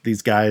like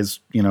these guys,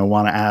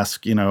 want to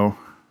ask,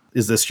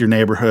 is this your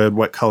neighborhood?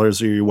 What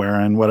colors are you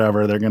wearing?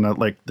 Whatever. They're going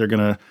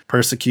to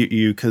persecute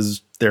you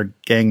because they're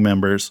gang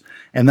members.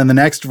 And then the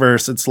next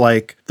verse, it's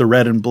like the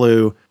red and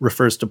blue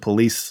refers to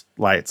police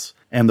lights.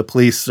 and the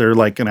police are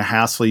like going to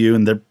hassle you,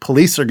 and the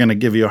police are going to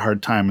give you a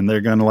hard time, and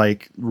they're going to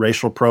like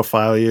racial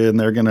profile you, and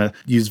they're going to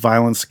use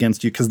violence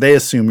against you because they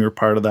assume you're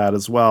part of that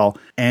as well.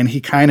 And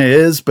he kind of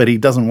is, but he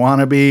doesn't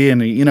want to be.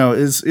 And, you know,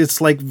 it's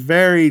like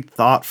very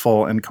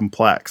thoughtful and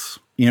complex.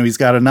 You know, he's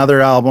got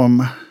another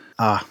album.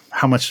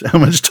 How much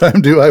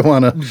time do I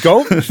want to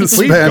go? Please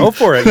go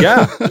for it.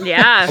 Yeah.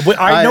 Yeah.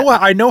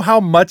 I know how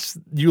much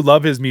you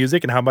love his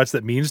music and how much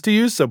that means to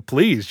you. So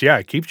please,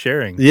 yeah, keep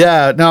sharing.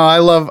 Yeah, no, I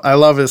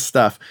love his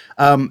stuff.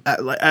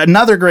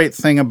 Another great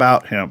thing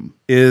about him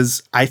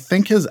is I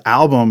think his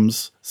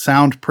albums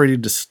sound pretty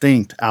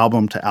distinct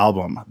album to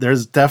album.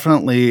 There's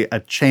definitely a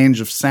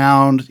change of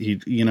sound.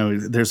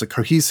 There's a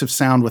cohesive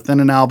sound within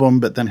an album,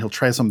 but then he'll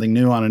try something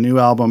new on a new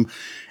album.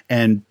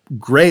 And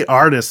great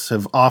artists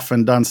have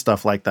often done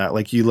stuff like that.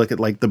 Like you look at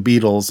like the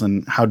Beatles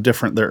and how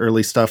different their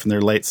early stuff and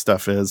their late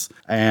stuff is.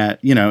 And,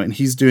 and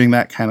he's doing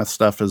that kind of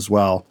stuff as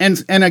well.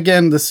 And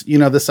again,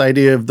 this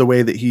idea of the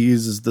way that he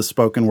uses the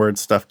spoken word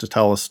stuff to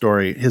tell a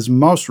story. His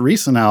most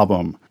recent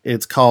album,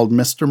 it's called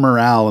Mr.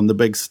 Morale and the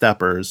Big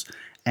Steppers.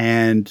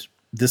 And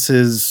this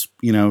is,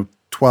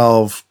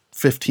 12,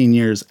 15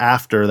 years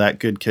after that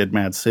Good Kid,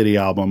 Mad City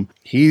album.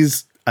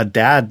 He's a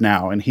dad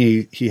now, and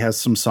he has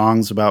some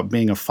songs about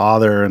being a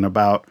father and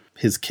about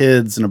his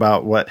kids and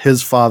about what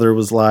his father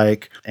was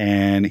like,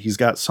 and he's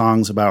got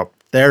songs about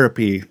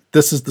therapy.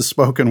 This is the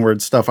spoken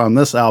word stuff on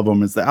this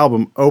album. Is the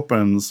album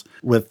opens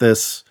with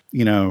this,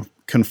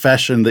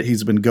 confession that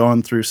he's been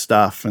going through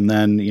stuff, and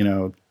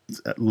then,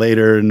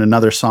 later in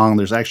another song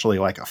there's actually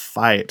like a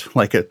fight.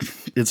 Like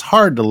it's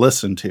hard to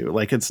listen to.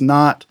 Like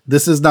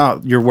this is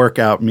not your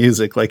workout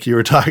music like you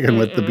were talking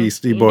with the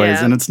Beastie Boys.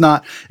 Yeah. And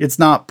it's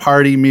not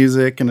party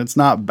music, and it's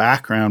not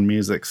background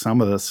music.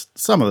 Some of this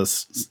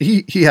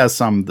he has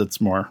some that's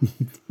more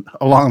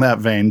along that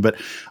vein, but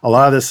a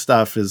lot of this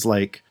stuff is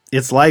like,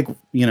 it's like,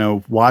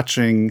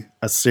 watching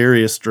a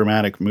serious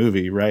dramatic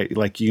movie, right?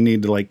 Like you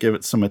need to like give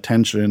it some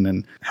attention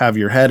and have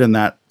your head in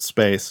that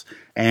space.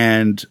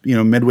 And,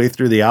 midway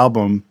through the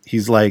album,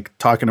 he's like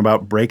talking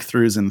about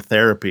breakthroughs in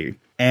therapy.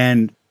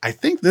 And I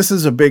think this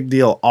is a big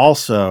deal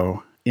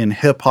also in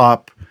hip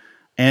hop,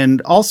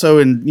 and also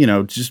in,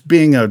 just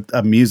being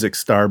a music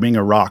star, being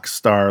a rock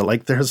star.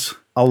 Like there's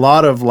a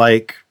lot of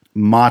like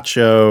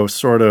macho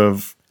sort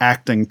of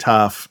acting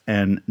tough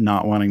and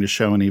not wanting to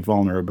show any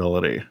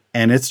vulnerability.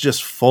 And it's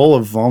just full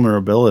of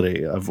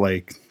vulnerability of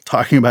like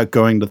talking about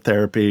going to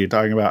therapy,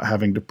 talking about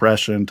having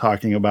depression,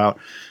 talking about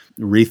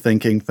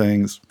rethinking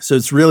things. So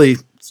it's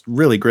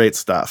really great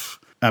stuff.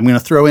 I'm going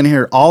to throw in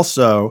here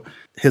also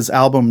his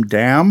album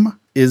Damn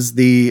is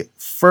the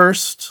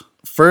first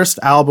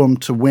album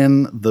to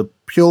win the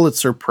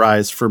Pulitzer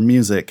Prize for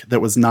music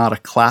that was not a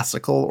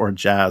classical or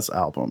jazz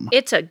album.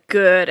 It's a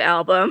good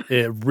album.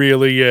 It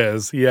really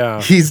is. Yeah.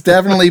 He's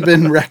definitely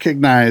been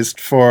recognized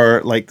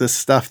for like the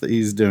stuff that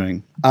he's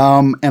doing.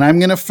 And I'm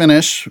going to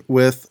finish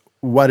with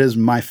what is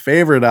my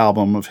favorite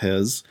album of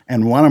his,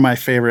 and one of my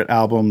favorite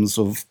albums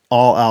of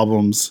all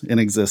albums in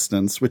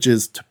existence, which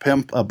is To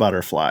Pimp a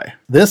Butterfly.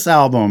 This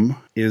album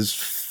is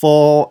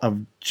full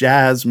of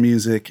jazz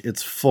music.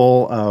 It's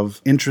full of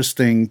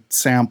interesting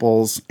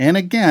samples. And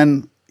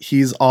again,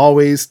 he's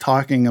always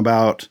talking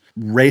about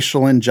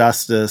racial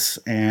injustice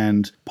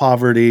and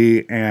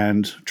poverty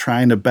and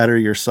trying to better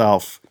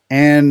yourself.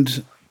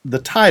 And the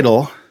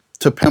title,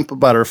 To Pimp a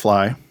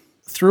Butterfly,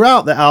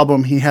 throughout the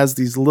album, he has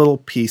these little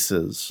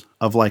pieces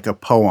of like a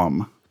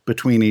poem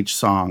between each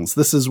songs.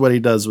 This is what he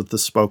does with the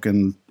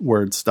spoken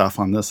word stuff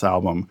on this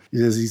album.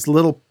 He has these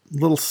little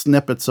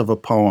snippets of a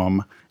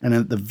poem. And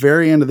at the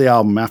very end of the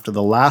album, after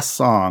the last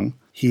song,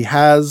 he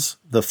has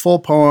the full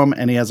poem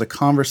and he has a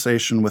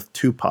conversation with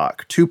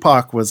Tupac.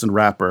 Tupac was a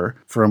rapper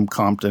from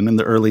Compton in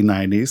the early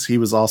 90s. He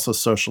was also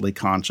socially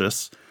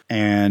conscious.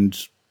 And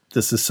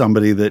this is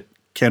somebody that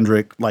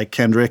Kendrick,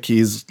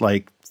 he's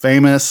like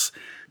famous,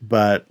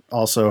 but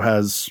also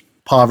has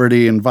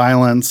poverty and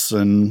violence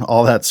and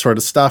all that sort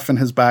of stuff in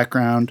his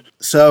background.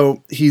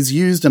 So he's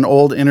used an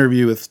old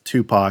interview with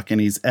Tupac and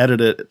he's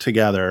edited it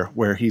together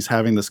where he's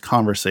having this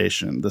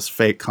conversation, this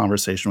fake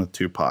conversation with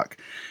Tupac.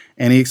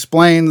 And he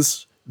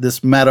explains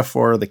this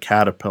metaphor of the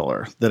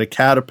caterpillar, that a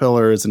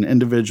caterpillar is an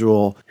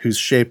individual who's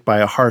shaped by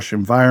a harsh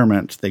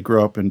environment. They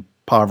grow up in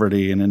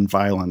poverty and in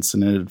violence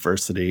and in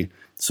adversity.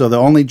 So the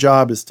only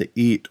job is to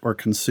eat or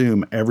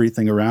consume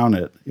everything around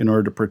it in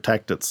order to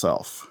protect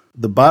itself.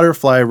 The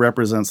butterfly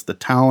represents the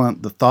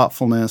talent, the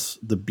thoughtfulness,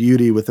 the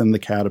beauty within the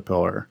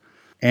caterpillar.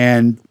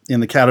 And in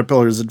the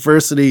caterpillar's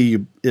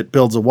adversity, it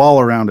builds a wall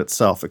around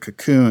itself, a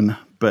cocoon,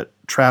 but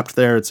trapped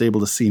there, it's able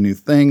to see new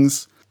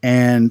things.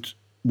 And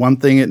one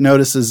thing it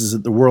notices is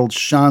that the world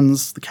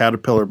shuns the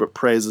caterpillar but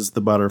praises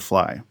the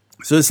butterfly.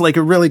 So it's like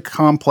a really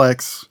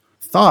complex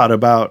thought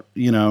about,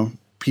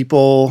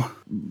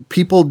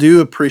 people do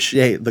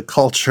appreciate the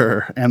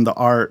culture and the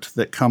art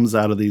that comes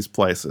out of these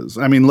places.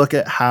 I mean, look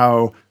at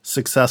how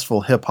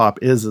successful hip hop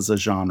is as a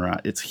genre.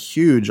 It's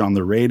huge on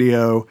the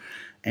radio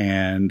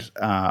and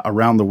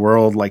around the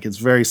world. Like, it's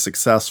very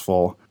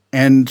successful.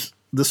 And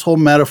this whole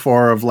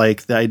metaphor of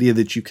like the idea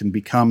that you can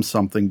become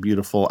something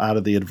beautiful out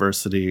of the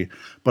adversity,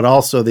 but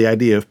also the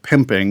idea of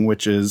pimping,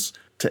 which is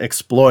to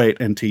exploit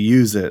and to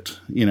use it,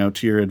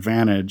 to your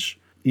advantage.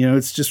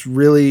 It's just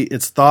really,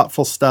 it's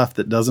thoughtful stuff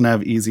that doesn't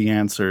have easy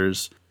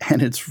answers.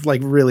 And it's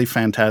like really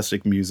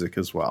fantastic music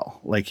as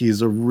well. Like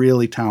he's a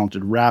really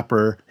talented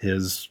rapper.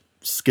 His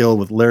skill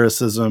with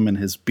lyricism and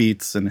his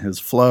beats and his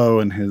flow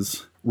and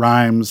his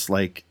rhymes,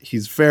 like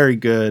he's very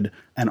good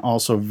and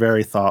also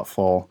very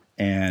thoughtful.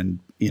 And,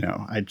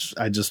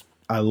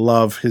 I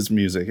love his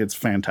music. It's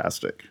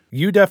fantastic.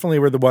 You definitely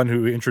were the one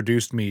who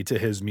introduced me to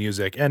his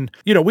music. And,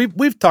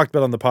 we've talked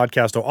about on the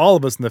podcast, all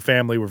of us in the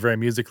family were very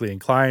musically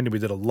inclined. We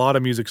did a lot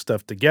of music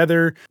stuff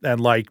together.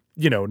 And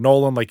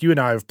Nolan, like you and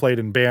I have played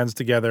in bands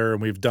together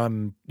and we've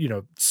done,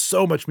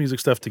 so much music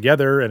stuff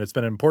together. And it's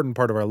been an important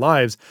part of our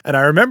lives. And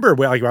I remember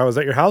I was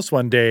at your house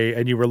one day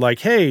and you were like,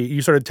 hey,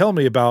 you started telling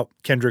me about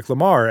Kendrick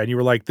Lamar. And you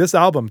were like, this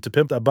album, To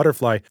Pimp That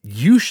Butterfly,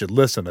 you should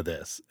listen to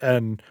this.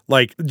 And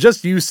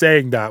just you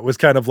saying that was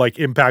kind of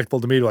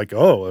impactful to me. Like,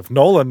 oh, if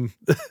Nolan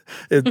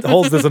it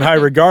holds this in high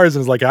regards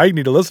and is like, I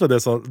need to listen to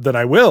this, then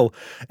I will.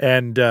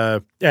 And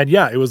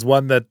yeah, it was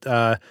one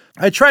that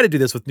I try to do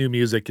this with new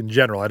music in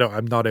general.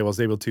 I'm not able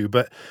to,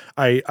 but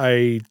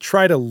I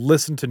try to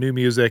listen to new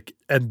music,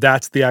 and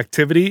that's the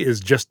activity, is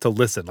just to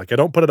listen. Like I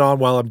don't put it on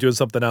while I'm doing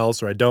something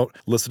else, or I don't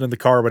listen in the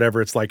car or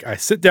whatever. It's like I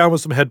sit down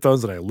with some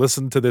headphones and I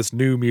listen to this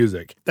new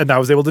music. And I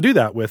was able to do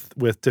that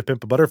with To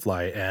Pimp a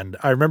Butterfly. And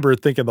I remember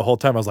thinking the whole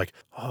time, I was like,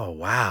 oh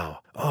wow,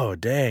 oh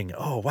dang,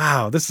 oh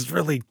wow, this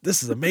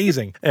is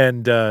amazing.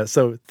 And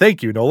so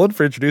thank you, Nolan,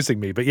 for introducing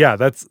me. But yeah,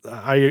 that's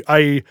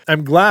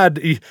I'm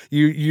glad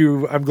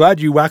I'm glad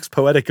you waxed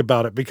poetic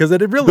about it, because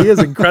it really is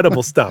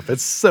incredible stuff.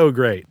 It's so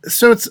great.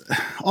 So it's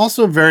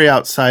also very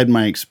outside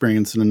my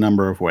experience in a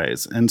number of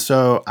ways. And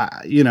so,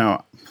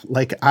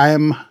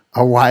 I'm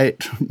a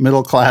white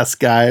middle-class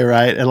guy,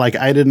 right? And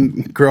I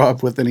didn't grow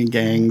up with any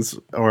gangs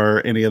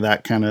or any of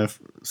that kind of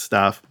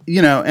stuff,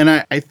 and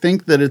I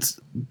think that it's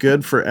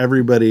good for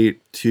everybody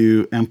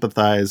to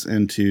empathize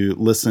and to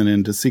listen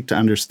and to seek to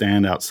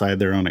understand outside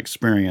their own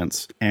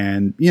experience.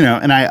 And,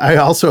 and I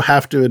also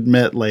have to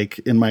admit,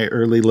 in my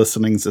early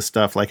listenings to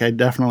stuff, I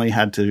definitely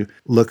had to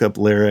look up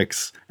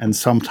lyrics and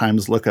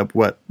sometimes look up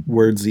what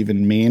words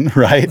even mean,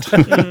 right?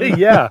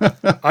 Yeah.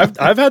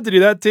 I've had to do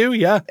that too.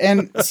 Yeah.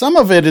 And some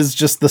of it is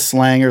just the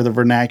slang or the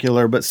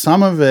vernacular, but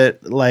some of it,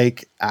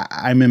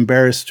 I'm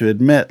embarrassed to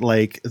admit,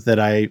 that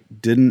I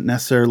didn't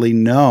necessarily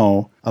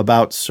know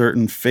about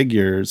certain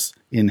figures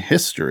in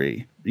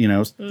history,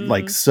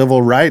 like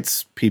civil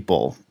rights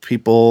people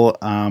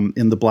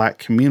in the Black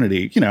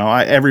community.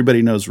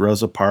 Everybody knows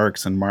Rosa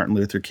Parks and Martin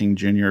Luther King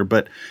Jr.,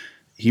 but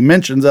he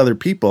mentions other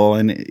people,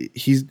 and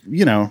he's,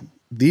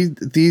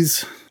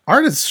 these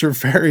artists are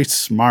very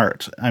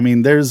smart. I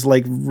mean, there's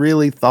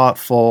really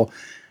thoughtful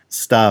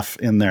stuff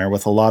in there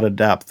with a lot of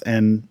depth.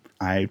 And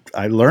I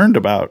learned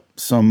about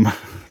some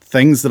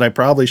things that I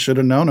probably should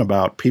have known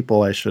about,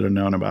 people I should have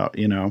known about,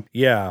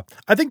 Yeah.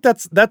 I think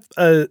that's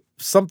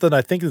something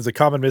I think is a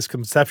common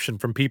misconception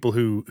from people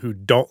who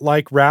don't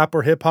like rap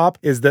or hip hop,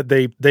 is that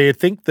they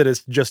think that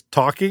it's just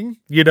talking,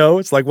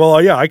 it's like,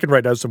 well, yeah, I can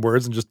write down some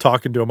words and just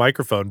talk into a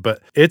microphone,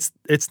 but it's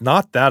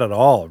not that at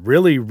all.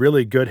 Really,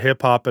 really good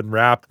hip hop and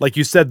rap. Like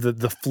you said,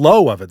 the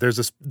flow of it,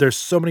 there's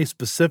so many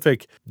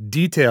specific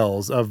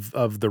details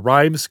of the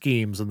rhyme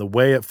schemes and the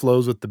way it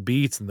flows with the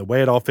beats and the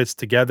way it all fits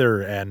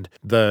together, and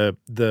the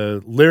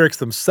lyrics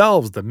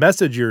themselves, the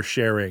message you're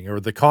sharing, or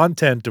the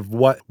content of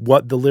what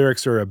the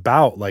lyrics are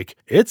about.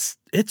 It's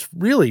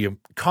really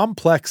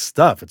complex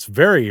stuff. It's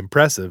very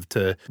impressive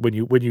to when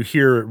you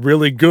hear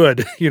really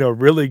good,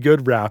 really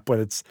good rap, when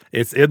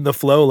it's in the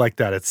flow like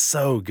that. It's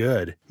so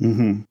good.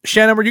 Mm-hmm.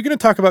 Shannon, were you going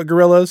to talk about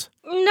Gorillaz?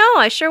 No,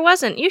 I sure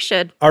wasn't. You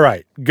should. All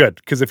right, good.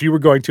 Because if you were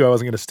going to, I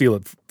wasn't going to steal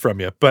it from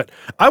you. But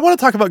I want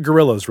to talk about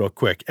Gorillaz real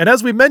quick. And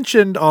as we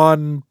mentioned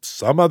on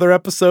some other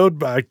episode,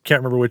 but I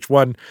can't remember which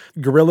one,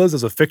 Gorillaz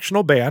is a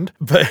fictional band.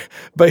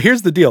 But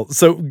here's the deal.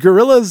 So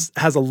Gorillaz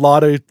has a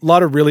lot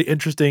of really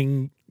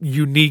interesting,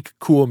 unique,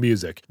 cool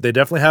music. They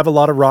definitely have a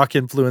lot of rock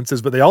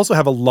influences, but they also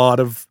have a lot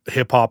of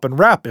hip hop and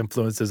rap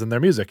influences in their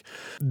music.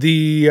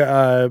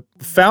 The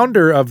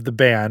founder of the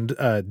band,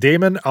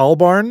 Damon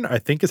Albarn, I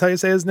think is how you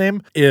say his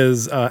name,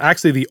 is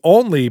actually the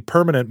only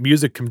permanent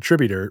musical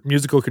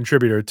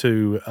contributor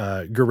to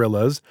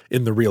Gorillaz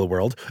in the real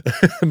world,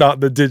 not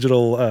the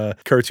digital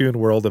cartoon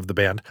world of the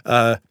band.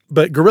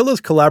 But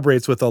Gorillaz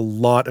collaborates with a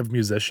lot of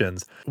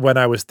musicians. When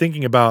I was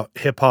thinking about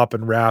hip hop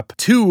and rap,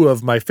 two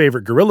of my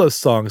favorite Gorillaz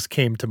songs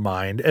came to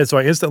mind. And so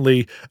I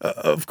instantly,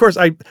 of course,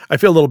 I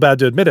feel a little bad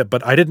to admit it,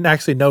 but I didn't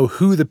actually know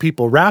who the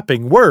people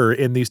rapping were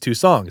in these two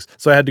songs.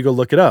 So I had to go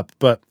look it up.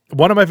 But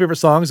One of my favorite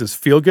songs is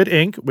Feel Good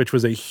Inc., which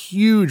was a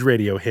huge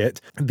radio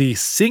hit. The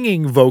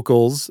singing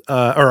vocals,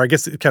 or I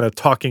guess kind of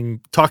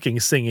talking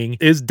singing,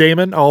 is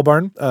Damon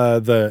Albarn,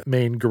 the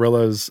main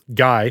Gorillaz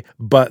guy,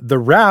 but the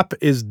rap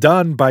is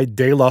done by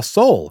De La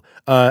Soul,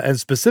 and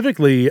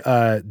specifically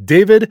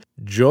David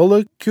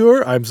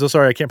Jolicoeur. I'm so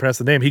sorry, I can't pronounce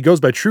the name. He goes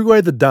by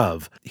Trugoy the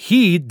Dove.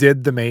 He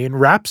did the main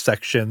rap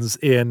sections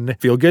in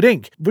Feel Good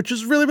Inc., which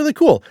is really, really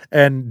cool.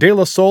 And De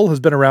La Soul has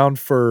been around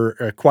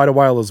for quite a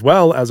while as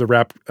well as a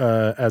rap,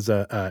 as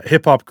a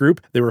hip hop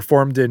group. They were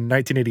formed in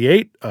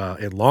 1988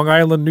 in Long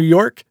Island, New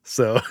York.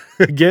 So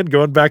again,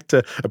 going back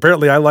to,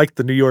 apparently I like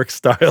the New York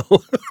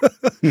style.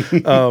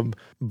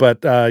 But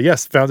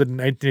yes, founded in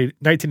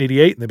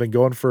 1988, and they've been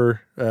going for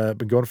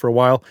a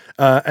while.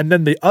 And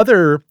then the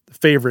other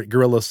favorite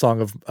Gorillaz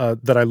song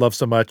that I love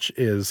so much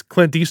is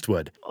Clint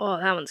Eastwood. Oh,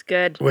 that one's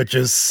good. Which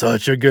is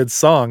such a good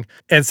song.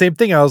 And same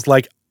thing, I was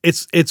like,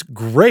 it's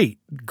great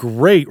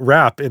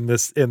rap in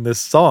this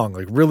song,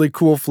 like really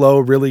cool flow,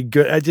 really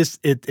good.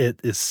 It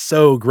is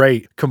so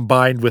great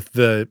combined with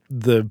the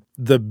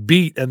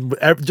beat, and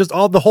just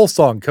all the whole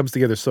song comes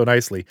together so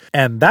nicely.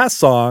 And that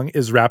song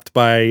is rapped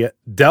by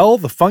Del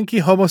the Funky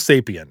Homo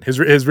Sapien.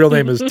 His real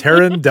name is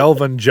Taron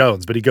Delvin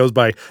Jones, but he goes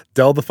by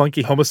Del the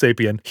Funky Homo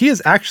Sapien. He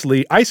is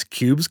actually Ice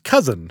Cube's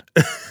cousin.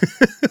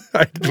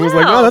 I was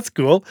like, oh, that's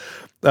cool.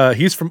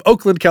 He's from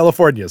Oakland,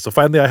 California. So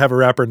finally I have a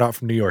rapper not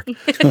from New York.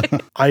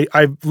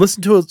 I've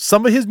listened to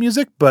some of his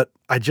music, but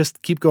I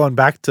just keep going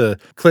back to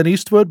Clint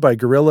Eastwood by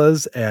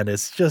Gorillaz, and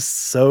it's just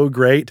so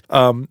great.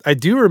 I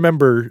do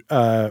remember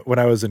when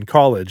I was in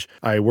college,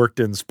 I worked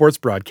in sports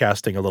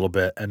broadcasting a little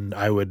bit, and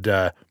I would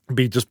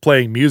be just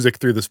playing music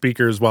through the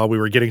speakers while we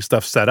were getting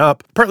stuff set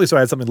up, partly so I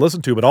had something to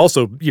listen to, but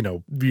also,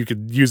 you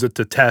could use it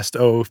to test,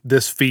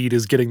 this feed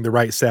is getting the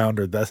right sound,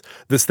 or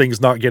this thing's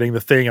not getting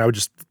the thing. I would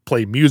just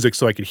play music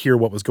so I could hear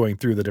what was going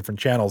through the different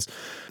channels.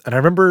 And I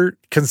remember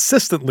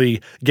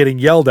consistently getting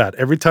yelled at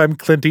every time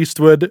Clint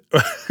Eastwood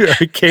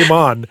came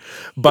on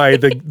by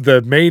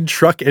the main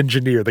truck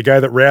engineer, the guy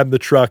that ran the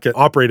truck and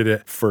operated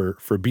it for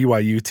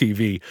BYU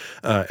TV.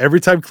 Every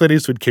time Clint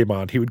Eastwood came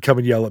on, he would come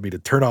and yell at me to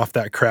turn off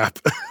that crap.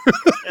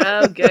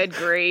 Oh, good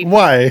grief.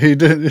 Why? He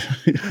didn't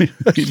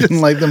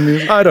like the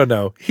music? I don't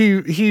know.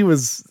 He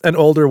was an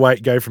older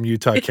white guy from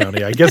Utah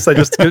County. I guess I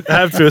just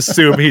have to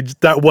assume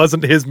that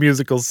wasn't his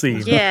musical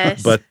scene.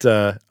 Yes. But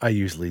I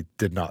usually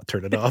did not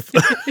turn it off.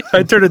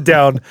 I turned it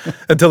down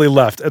until he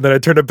left, and then I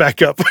turned it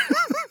back up.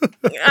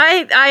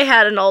 I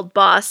had an old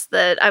boss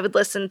that I would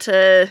listen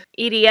to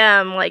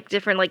EDM, like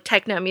different like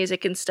techno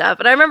music and stuff.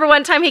 And I remember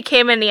one time he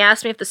came in and he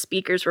asked me if the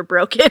speakers were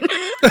broken.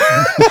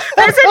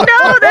 I said,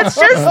 no, that's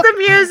just the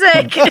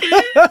music.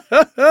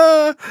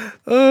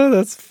 Oh,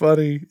 that's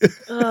funny.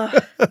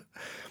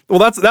 Well,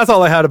 that's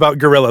all I had about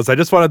Gorillaz. I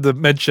just wanted to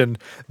mention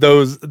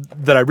those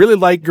that I really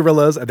like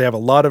Gorillaz, and they have a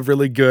lot of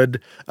really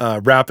good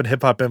rap and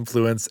hip hop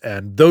influence.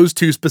 And those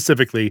two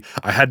specifically,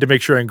 I had to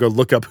make sure and go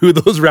look up who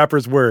those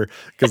rappers were,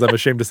 because I'm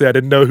ashamed to say I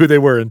didn't know who they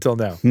were until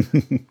now.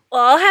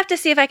 Well, I'll have to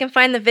see if I can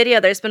find the video.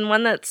 There's been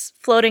one that's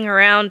floating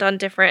around on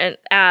different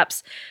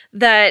apps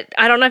that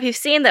I don't know if you've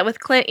seen that with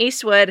Clint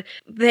Eastwood.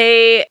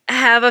 They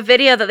have a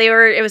video that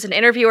it was an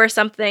interview or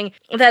something,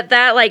 that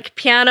like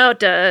piano,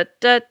 da,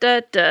 da,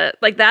 da, da,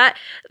 like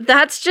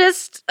that's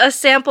just a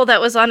sample that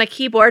was on a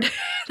keyboard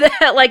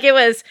that like it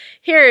was,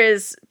 here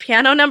is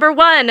piano number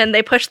 1, and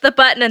they pushed the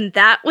button and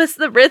that was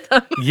the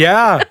rhythm.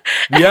 Yeah.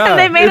 And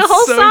they made a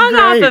whole song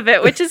off of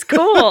it, which is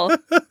cool.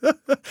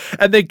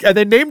 And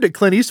they named it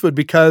Clint Eastwood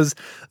because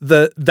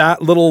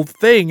that little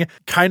thing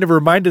kind of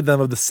reminded them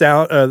of the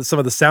sound, some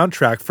of the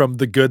soundtrack from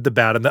The Good, the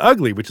Bad, and the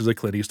Ugly, which is a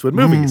Clint Eastwood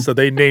movie. So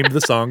they named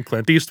the song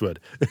Clint Eastwood.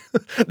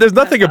 There's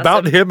nothing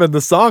about him in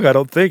the song, I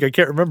don't think. I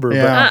can't remember.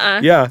 Yeah.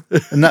 But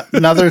yeah.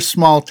 Another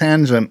small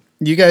tangent.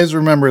 You guys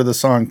remember the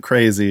song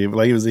Crazy?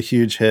 Like, it was a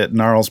huge hit,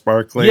 Gnarls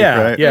Barkley,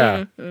 right?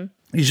 Yeah.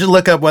 Mm-hmm. You should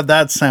look up what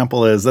that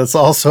sample is. That's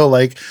also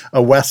like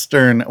a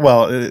Western.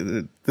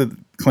 Well,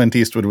 Clint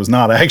Eastwood was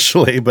not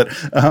actually, but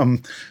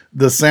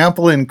the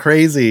sample in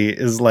Crazy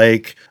is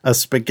like a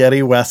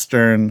spaghetti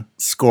Western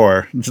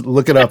score. Just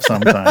look it up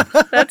sometime.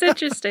 That's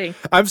interesting.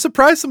 I'm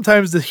surprised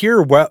sometimes to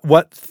hear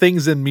what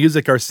things in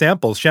music are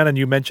samples. Shannon,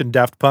 you mentioned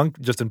Daft Punk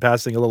just in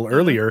passing a little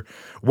earlier.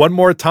 One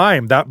More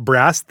Time, that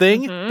brass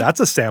thing, that's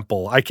a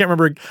sample. I can't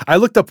remember. I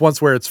looked up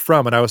once where it's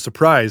from and I was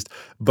surprised,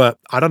 but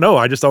I don't know.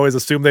 I just always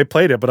assumed they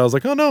played it, but I was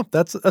like, oh no,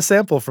 that's a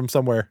sample from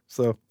somewhere.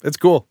 So it's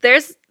cool.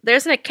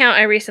 There's an account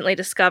I recently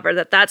discovered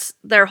that's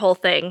their whole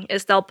thing,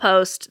 is they'll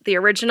post the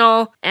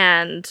original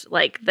and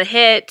like the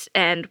hit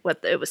and what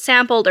it was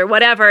sampled or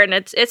whatever, and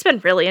it's been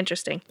really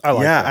interesting. I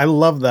like that. I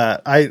love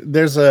that.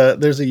 There's a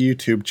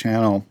YouTube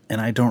channel, and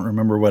I don't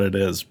remember what it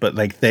is, but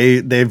like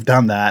they've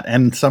done that,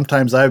 and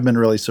sometimes I've been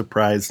really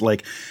surprised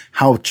like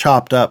how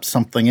chopped up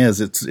something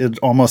is. It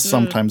almost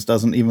sometimes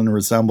doesn't even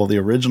resemble the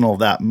original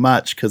that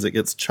much because it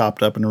gets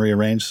chopped up and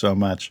rearranged so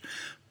much.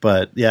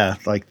 But yeah,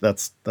 like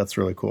that's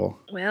really cool.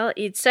 Well,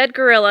 you'd said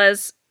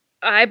Gorillaz.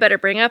 I better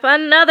bring up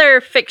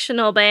another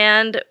fictional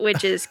band,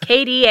 which is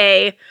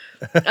KDA.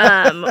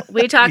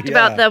 We talked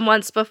about them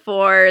once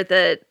before,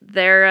 that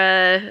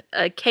they're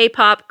a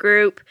K-pop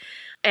group,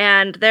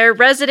 and their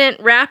resident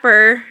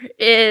rapper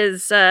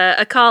is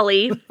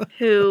Akali,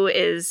 who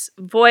is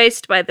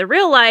voiced by the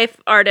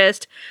real-life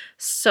artist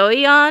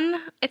Soyeon,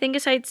 I think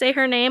is how you'd say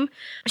her name.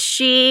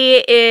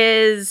 She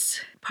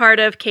is part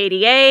of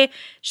KDA.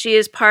 She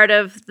is part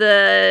of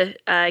the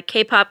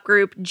K-pop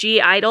group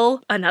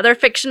G-Idol, another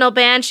fictional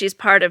band. She's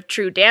part of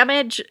True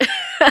Damage.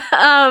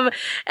 And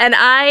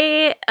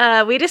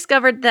we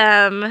discovered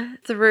them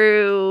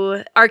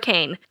through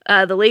Arcane.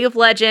 The League of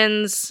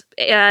Legends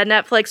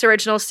Netflix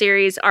original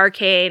series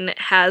Arcane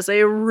has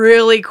a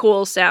really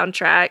cool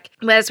soundtrack.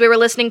 As we were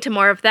listening to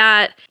more of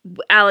that,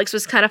 Alex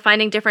was kind of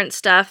finding different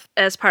stuff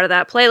as part of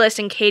that playlist,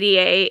 and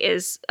KDA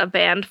is a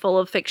band full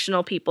of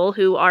fictional people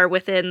who are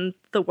within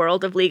the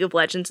world of League of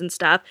Legends and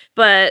stuff.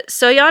 But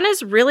Soyeon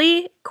is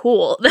really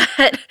cool.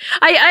 That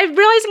I'm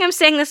realizing I'm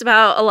saying this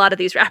about a lot of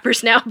these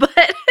rappers now,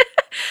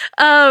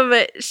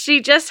 but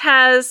she just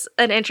has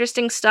an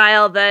interesting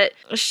style that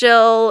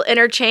she'll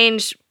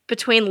interchange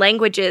between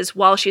languages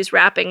while she's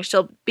rapping.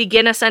 She'll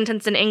begin a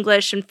sentence in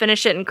English and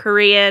finish it in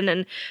Korean,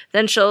 and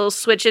then she'll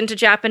switch into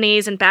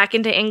Japanese and back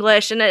into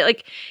English. And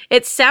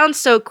it sounds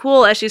so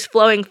cool as she's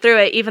flowing through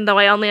it, even though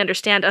I only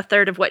understand a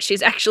third of what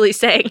she's actually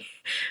saying.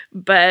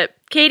 But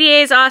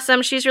KDA is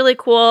awesome. She's really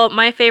cool.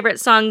 My favorite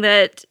song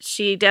that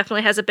she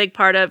definitely has a big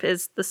part of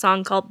is the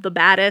song called The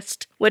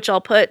Baddest, which I'll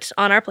put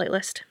on our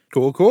playlist.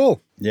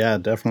 Cool. Yeah,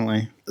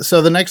 definitely.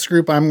 So the next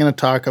group I'm going to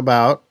talk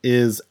about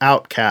is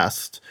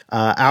Outkast.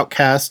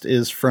 Outkast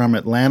is from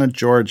Atlanta,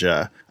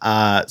 Georgia.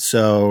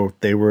 So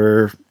they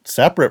were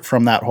separate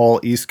from that whole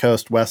East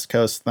Coast, West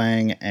Coast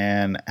thing,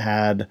 and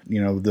had,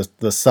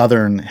 the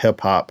Southern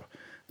hip hop,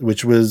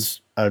 which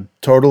was a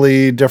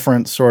totally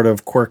different sort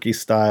of quirky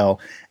style.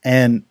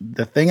 And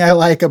the thing I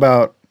like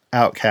about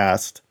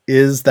Outkast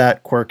is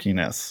that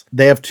quirkiness.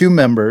 They have two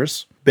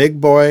members, Big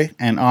Boy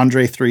and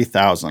Andre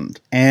 3000,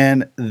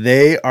 and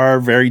they are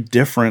very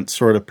different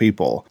sort of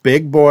people.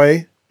 Big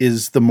Boy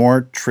is the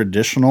more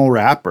traditional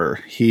rapper.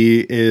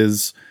 He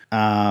is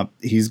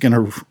he's going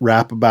to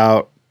rap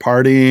about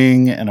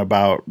partying and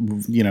about,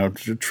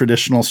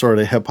 traditional sort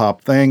of hip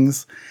hop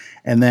things.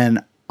 And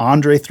then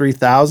Andre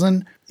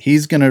 3000,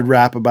 he's going to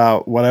rap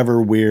about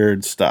whatever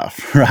weird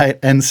stuff, right?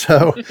 And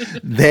so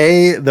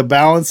the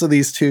balance of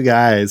these two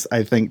guys,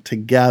 I think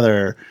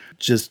together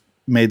just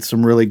made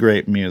some really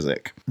great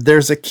music.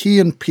 There's a Key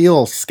and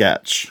Peele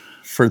sketch,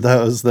 for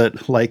those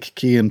that like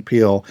Key and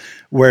Peele,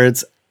 where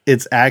it's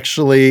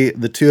actually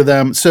the two of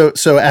them. So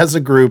as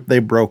a group, they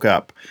broke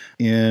up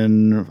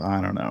in,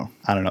 I don't know.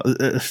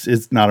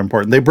 It's not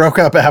important. They broke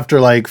up after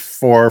like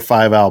 4 or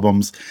 5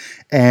 albums.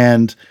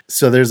 And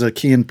so there's a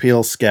Key and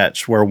Peele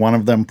sketch where one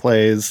of them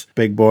plays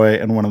Big Boy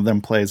and one of them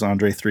plays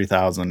Andre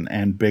 3000.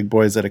 And Big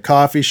Boy's at a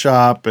coffee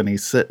shop and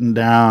he's sitting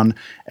down.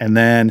 And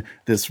then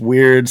this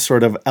weird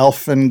sort of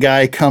elfin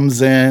guy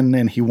comes in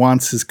and he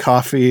wants his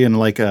coffee in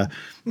like a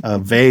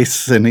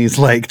vase. And he's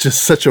like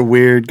just such a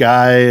weird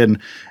guy.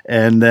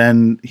 And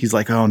then he's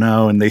like, oh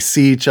no. And they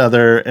see each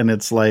other and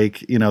it's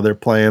like, they're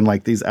playing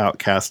like these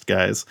Outkast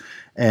guys.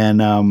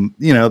 And,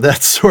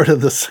 that's sort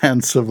of the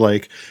sense of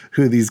like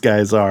who these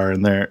guys are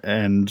and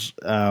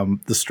the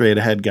straight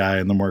ahead guy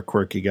and the more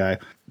quirky guy.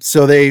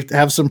 So they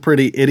have some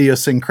pretty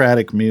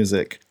idiosyncratic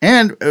music.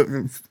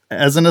 And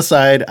as an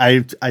aside,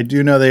 I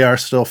do know they are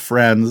still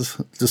friends,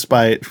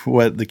 despite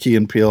what the Key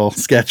and Peele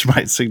sketch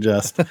might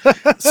suggest.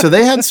 So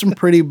they had some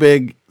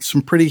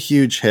pretty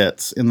huge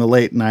hits in the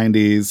late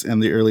 90s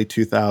and the early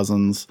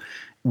 2000s.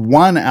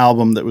 One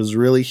album that was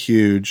really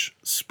huge,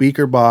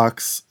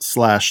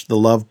 Speakerboxx / The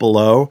Love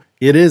Below.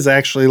 It is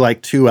actually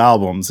like 2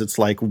 albums. It's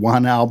like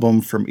one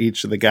album from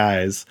each of the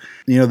guys.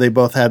 They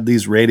both had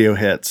these radio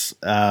hits,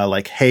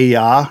 like Hey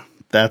Ya.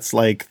 That's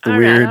like the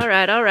weird.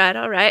 All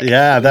right.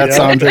 Yeah, that's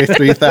Andre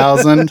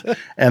 3000.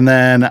 And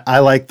then I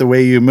Like the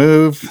Way You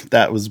Move.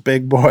 That was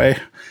Big Boy.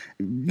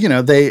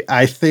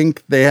 I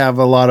think they have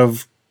a lot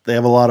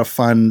of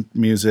fun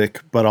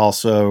music, but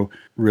also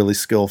really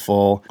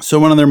skillful. So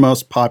one of their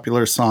most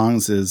popular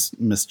songs is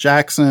Miss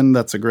Jackson.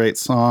 That's a great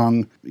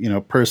song.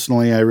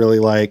 Personally, I really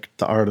like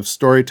The Art of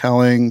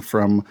Storytelling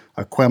from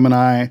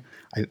Aquemini.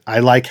 I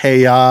like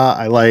Hey Ya.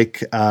 I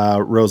like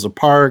Rosa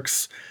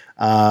Parks.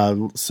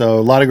 So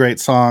a lot of great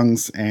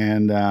songs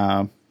and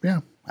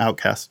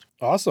Outkast.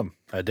 Awesome.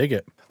 I dig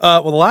it.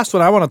 Well, the last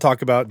one I want to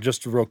talk about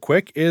just real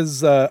quick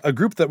is a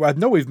group that I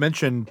know we've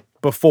mentioned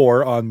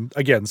before on,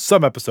 again,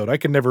 some episode. I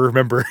can never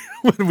remember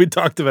when we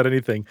talked about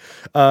anything,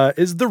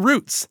 is The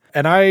Roots.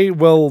 And I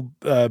will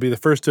be the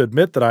first to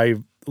admit that I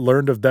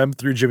learned of them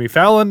through Jimmy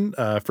Fallon,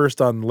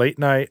 first on Late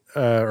Night,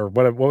 or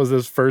what was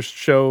his first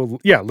show?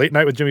 Yeah, Late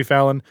Night with Jimmy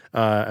Fallon,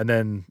 and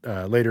then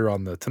later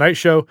on The Tonight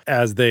Show,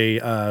 as they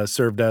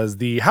served as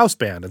the house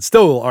band and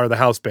still are the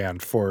house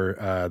band for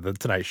The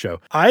Tonight Show.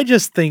 I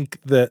just think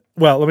that,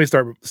 well, let me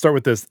start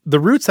with this. The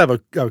Roots have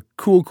a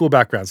cool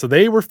background. So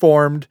they were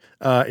formed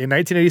in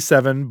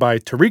 1987 by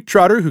Tariq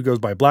Trotter, who goes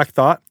by Black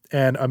Thought,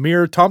 and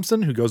Amir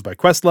Thompson, who goes by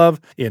Questlove,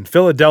 in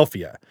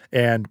Philadelphia.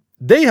 And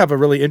they have a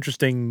really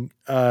interesting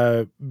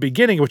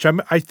beginning, which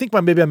I think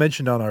maybe I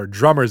mentioned on our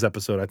drummers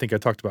episode. I think I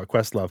talked about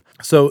Questlove.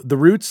 So the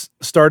Roots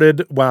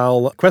started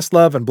while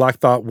Questlove and Black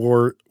Thought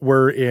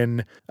were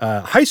in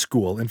high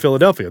school in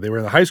Philadelphia. They were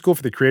in the High School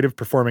for the Creative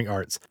Performing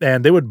Arts.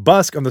 And they would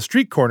busk on the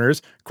street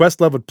corners.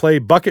 Questlove would play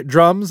bucket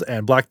drums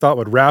and Black Thought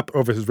would rap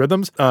over his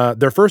rhythms.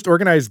 Their first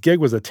organized gig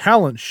was a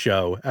talent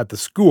show at the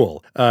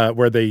school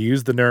where they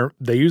used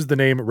the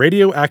name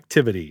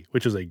Radioactivity,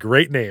 which is a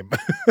great name.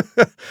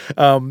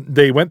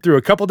 They went through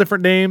a couple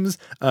different names.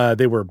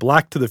 They were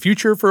Black to the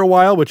Future for a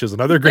while, which is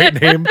another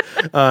great name,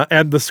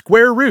 and the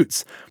Square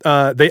Roots.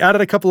 They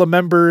added a couple of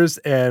members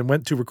and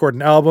went to record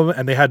an album,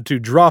 and they had to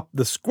drop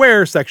the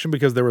Square section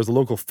because there was a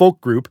local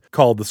folk group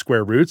called the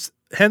Square Roots.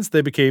 Hence,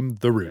 they became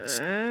the Roots.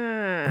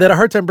 They had a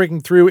hard time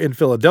breaking through in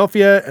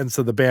Philadelphia, and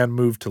so the band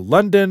moved to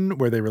London,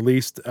 where they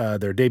released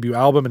their debut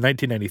album in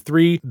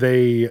 1993.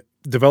 They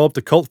developed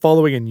a cult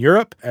following in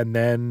Europe and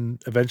then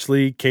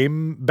eventually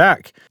came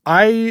back.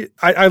 I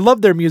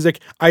love their music.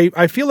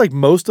 I feel like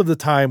most of the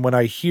time when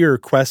I hear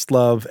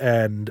Questlove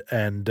and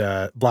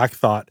Black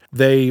Thought,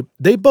 they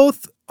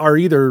both are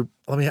either,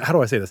 how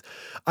do I say this?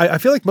 I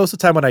feel like most of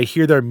the time when I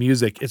hear their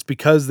music, it's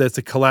because it's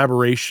a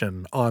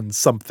collaboration on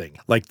something.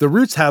 Like the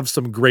Roots have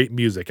some great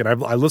music, and I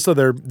listen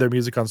to their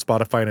music on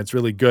Spotify, and it's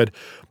really good.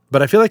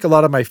 But I feel like a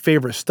lot of my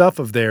favorite stuff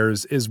of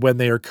theirs is when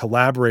they are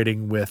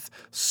collaborating with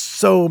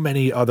so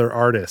many other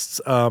artists.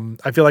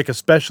 I feel like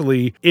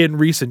especially in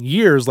recent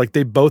years, like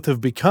they've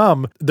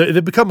become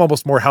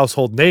almost more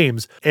household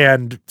names.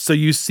 And so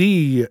you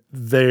see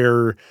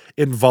their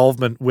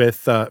involvement with,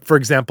 for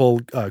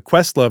example,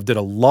 Questlove did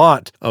a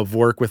lot of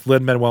work with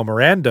Lin-Manuel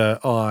Miranda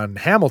on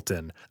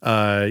Hamilton,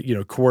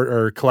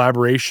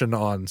 collaboration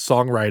on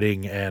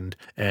songwriting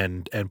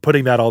and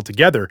putting that all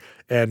together.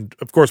 And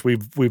of course,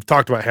 we've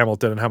talked about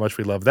Hamilton and how much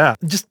we love that.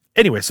 Just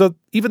anyway, so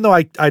even though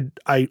I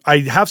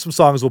have some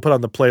songs we'll put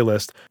on the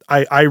playlist,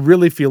 I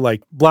really feel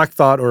like Black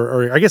Thought,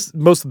 or I guess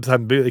most of the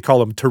time they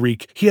call him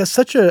Tariq. He has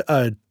such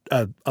a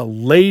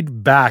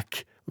laid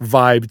back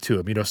vibe to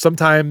him. You know,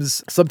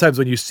 sometimes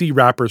when you see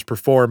rappers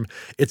perform,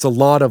 it's a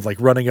lot of like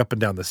running up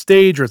and down the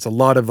stage, or it's a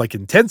lot of like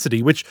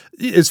intensity, which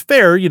is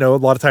fair. You know, a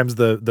lot of times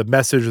the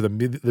message or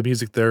the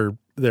music they're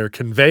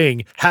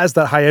conveying has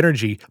that high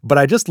energy. But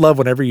I just love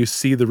whenever you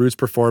see the Roots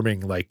performing,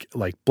 like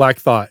Black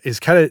Thought is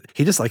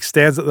he just like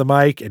stands at the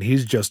mic and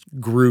he's just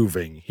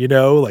grooving, you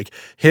know, like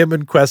him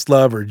and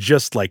Questlove are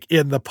just like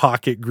in the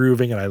pocket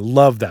grooving. And I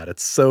love that.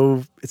 It's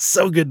so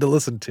good to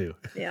listen to.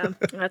 Yeah,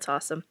 that's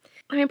awesome.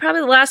 I mean,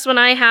 probably the last one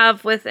I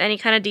have with any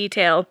kind of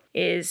detail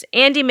is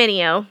Andy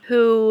Mineo,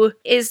 who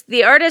is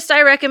the artist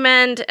I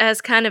recommend as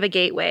kind of a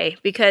gateway,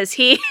 because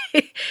he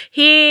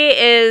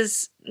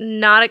is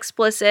not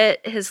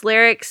explicit. His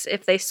lyrics,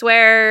 if they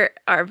swear,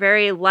 are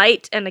very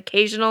light and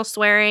occasional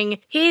swearing.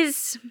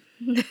 He's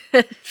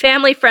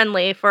family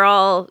friendly for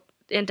all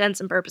intents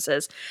and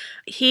purposes.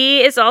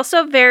 He is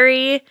also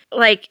very,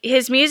 like,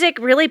 his music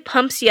really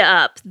pumps you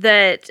up.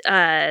 That,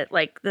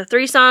 like, the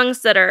 3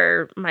 songs that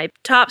are my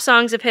top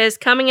songs of his,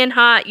 Coming In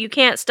Hot, You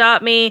Can't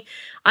Stop Me,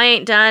 I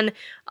Ain't Done,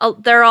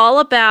 they're all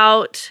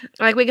about,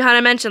 like we kind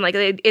of mentioned, like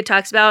it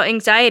talks about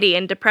anxiety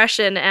and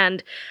depression,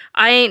 and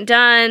I Ain't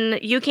Done,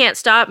 You Can't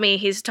Stop Me,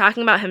 he's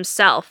talking about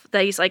himself,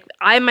 that he's like,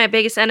 my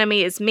biggest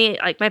enemy is me,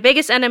 like my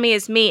biggest enemy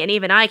is me, and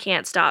even I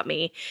can't stop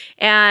me.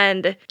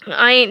 And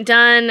I Ain't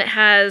Done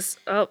has,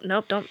 oh,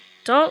 nope,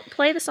 don't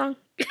play the song.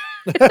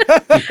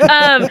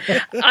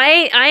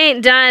 I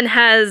Ain't Done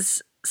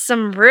has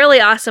some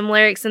really awesome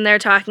lyrics in there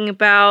talking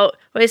about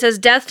what he says: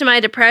 death to my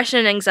depression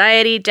and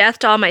anxiety, death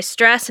to all my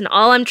stress, and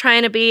all I'm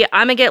trying to be,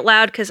 I'ma get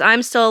loud cause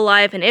I'm still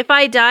alive, and if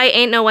I die,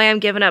 ain't no way I'm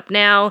giving up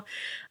now.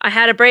 I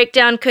had a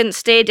breakdown, couldn't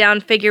stay down,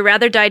 figure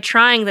rather die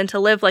trying than to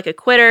live like a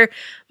quitter.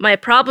 My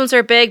problems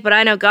are big, but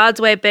I know God's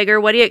way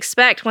bigger. What do you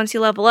expect once you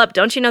level up?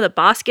 Don't you know the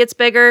boss gets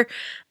bigger?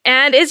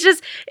 And it's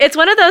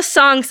one of those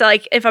songs that,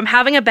 like, if I'm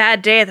having a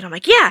bad day, then I'm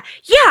like, yeah,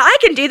 I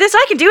can do this.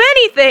 I can do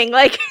anything.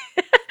 Like,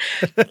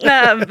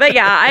 but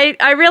yeah,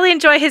 I really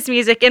enjoy his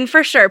music. And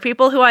for sure,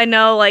 people who I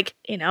know, like,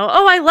 you know,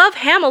 oh, I love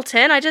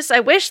Hamilton. I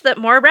wish that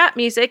more rap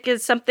music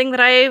is something that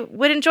I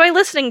would enjoy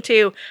listening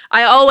to.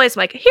 I always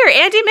like, here,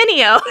 Andy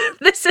Mineo,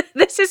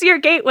 this is your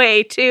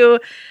gateway to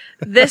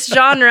this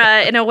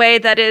genre in a way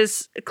that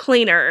is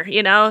cleaner,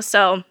 you know?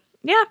 So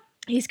yeah.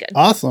 He's good.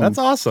 Awesome. That's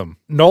awesome.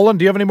 Nolan,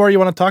 do you have any more you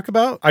want to talk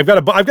about? I've got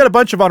a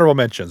bunch of honorable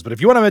mentions, but if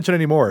you want to mention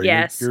any more,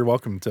 yes, you're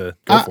welcome to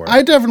go for it.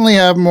 I definitely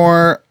have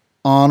more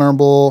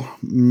honorable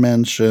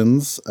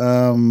mentions.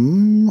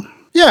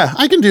 Yeah,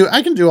 I can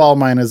do all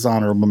mine as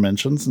honorable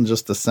mentions in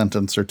just a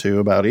sentence or two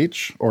about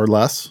each, or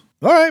less.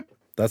 All right.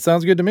 That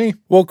sounds good to me.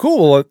 Well,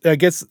 cool. Well, I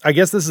guess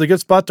this is a good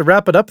spot to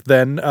wrap it up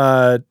then.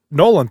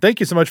 Nolan, thank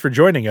you so much for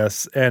joining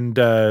us and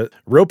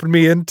roping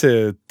me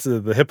into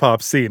the hip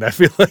hop scene. I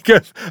feel like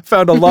I've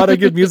found a lot of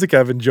good music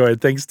I've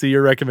enjoyed thanks to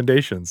your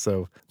recommendations.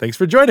 So thanks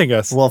for joining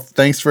us. Well,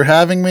 thanks for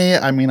having me.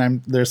 I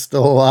mean, there's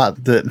still a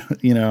lot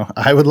that,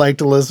 I would like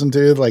to listen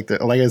to. Like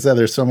I said,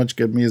 there's so much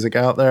good music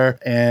out there.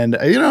 And,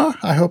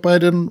 I hope I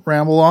didn't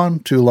ramble on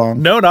too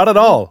long. No, not at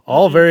all.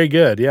 All very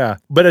good. Yeah.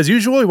 But as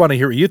usual, we want to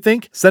hear what you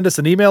think. Send us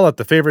an email at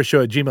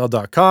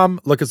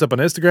thefavoriteshow@gmail.com. Look us up on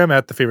Instagram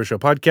at The Favorite Show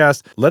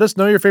Podcast. Let us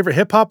know your favorite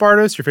hip hop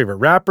artists, your favorite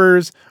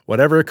rappers,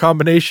 whatever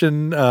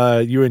combination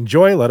you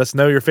enjoy. Let us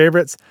know your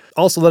favorites.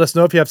 Also, let us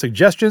know if you have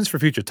suggestions for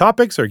future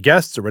topics or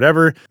guests or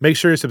whatever. Make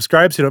sure you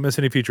subscribe so you don't miss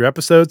any future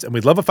episodes. And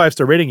we'd love a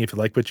 5-star rating if you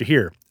like what you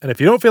hear. And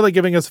if you don't feel like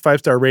giving us a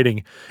 5-star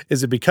rating,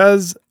 is it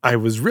because I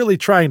was really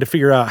trying to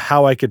figure out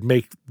how I could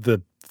make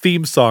the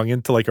theme song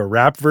into like a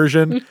rap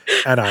version,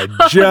 and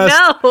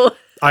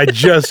I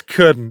just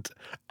couldn't.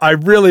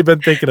 I've really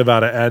been thinking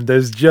about it, and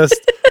there's just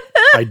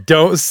I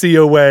don't see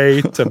a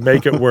way to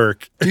make it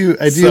work.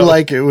 I do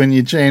like it when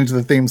you change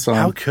the theme song.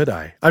 How could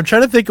I? I'm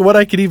trying to think of what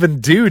I could even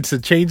do to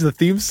change the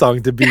theme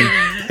song to be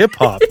hip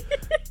hop.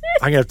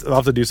 I'll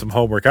have to do some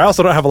homework. I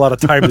also don't have a lot of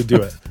time to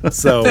do it,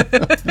 so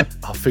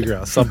I'll figure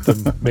out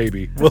something.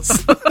 Maybe we'll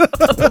see.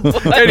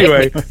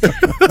 Anyway.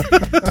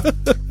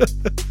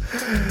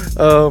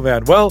 Oh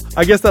man. Well,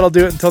 I guess that'll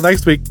do it until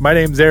next week. My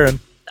name's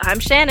Aaron. I'm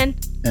Shannon.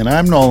 And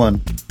I'm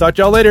Nolan. Talk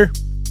to y'all later.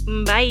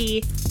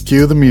 Bye.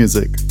 Cue the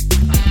music.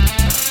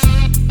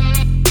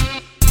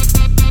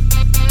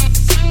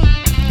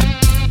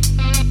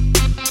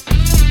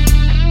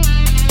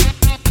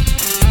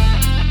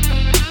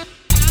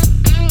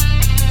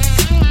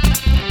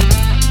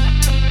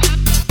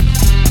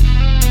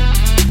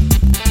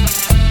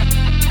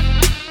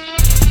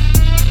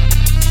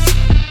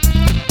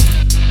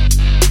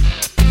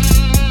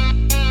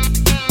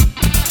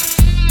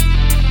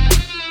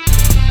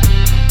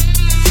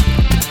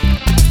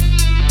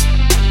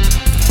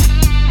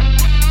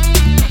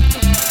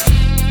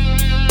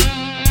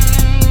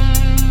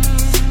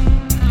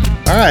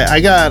 All right, I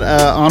got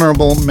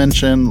honorable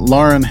mention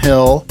Lauryn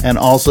Hill and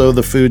also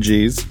the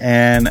Fugees,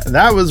 and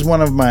that was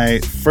one of my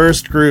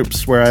first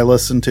groups where I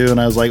listened to,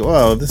 and I was like,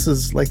 "Whoa, this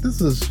is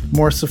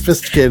more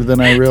sophisticated than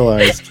I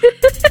realized."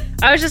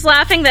 I was just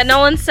laughing that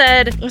Nolan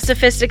said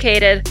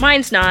sophisticated.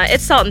 Mine's not.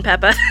 It's Salt and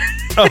Pepper.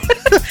 Oh.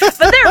 But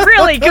they're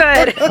really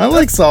good. I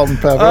like Salt and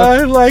Pepper. I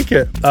like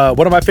it.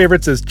 One of my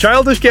favorites is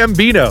Childish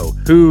Gambino,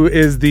 who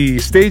is the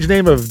stage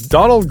name of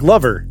Donald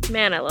Glover.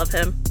 Man, I love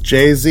him.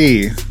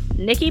 Jay-Z.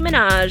 Nicki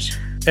Minaj.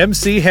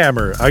 MC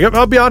Hammer.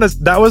 I'll be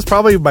honest, that was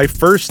probably my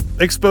first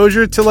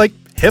exposure to like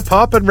hip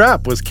hop and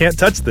rap was Can't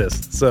Touch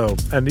This. So,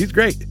 and he's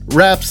great.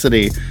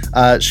 Rhapsody.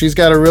 She's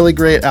got a really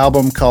great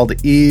album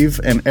called Eve,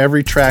 and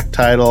every track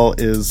title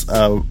is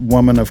a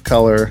woman of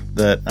color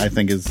that I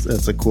think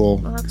is a cool,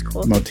 that's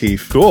cool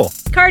motif. Cool.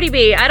 Cardi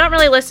B. I don't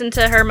really listen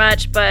to her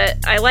much, but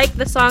I like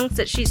the songs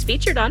that she's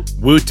featured on.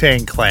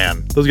 Wu-Tang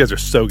Clan. Those guys are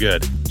so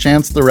good.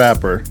 Chance the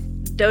Rapper.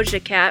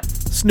 Doja Cat.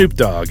 Snoop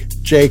Dogg.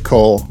 J.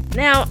 Cole.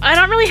 Now, I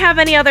don't really have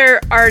any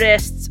other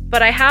artists,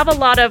 but I have a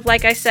lot of,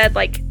 like I said,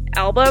 like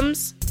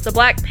albums. The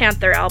Black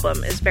Panther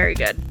album is very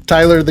good.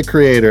 Tyler, the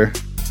Creator.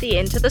 The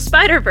Into the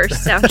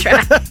Spider-Verse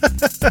soundtrack.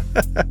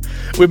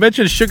 We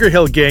mentioned Sugar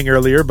Hill Gang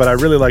earlier, but I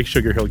really like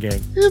Sugar Hill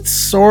Gang. It's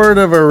sort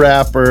of a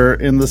rapper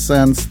in the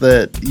sense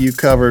that you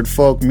covered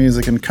folk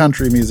music and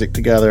country music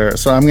together.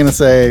 So I'm going to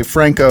say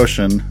Frank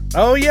Ocean.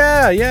 Oh,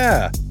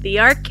 yeah. The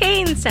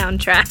Arcane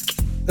soundtrack.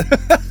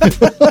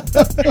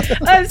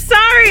 I'm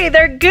sorry,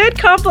 they're good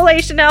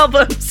compilation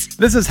albums.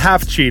 This is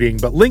half cheating,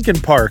 but Linkin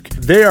Park,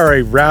 they are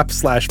a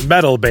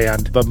rap/metal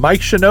band, but Mike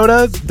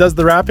Shinoda does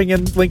the rapping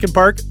in Linkin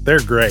Park. They're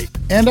great.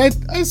 And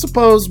I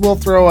suppose we'll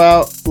throw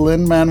out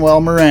Lin-Manuel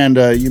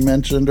Miranda, you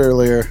mentioned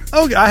earlier.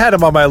 Oh, I had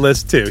him on my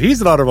list too.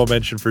 He's an honorable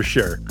mention for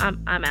sure.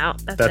 I'm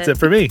out. That's it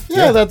for me.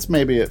 Yeah, that's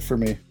maybe it for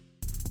me.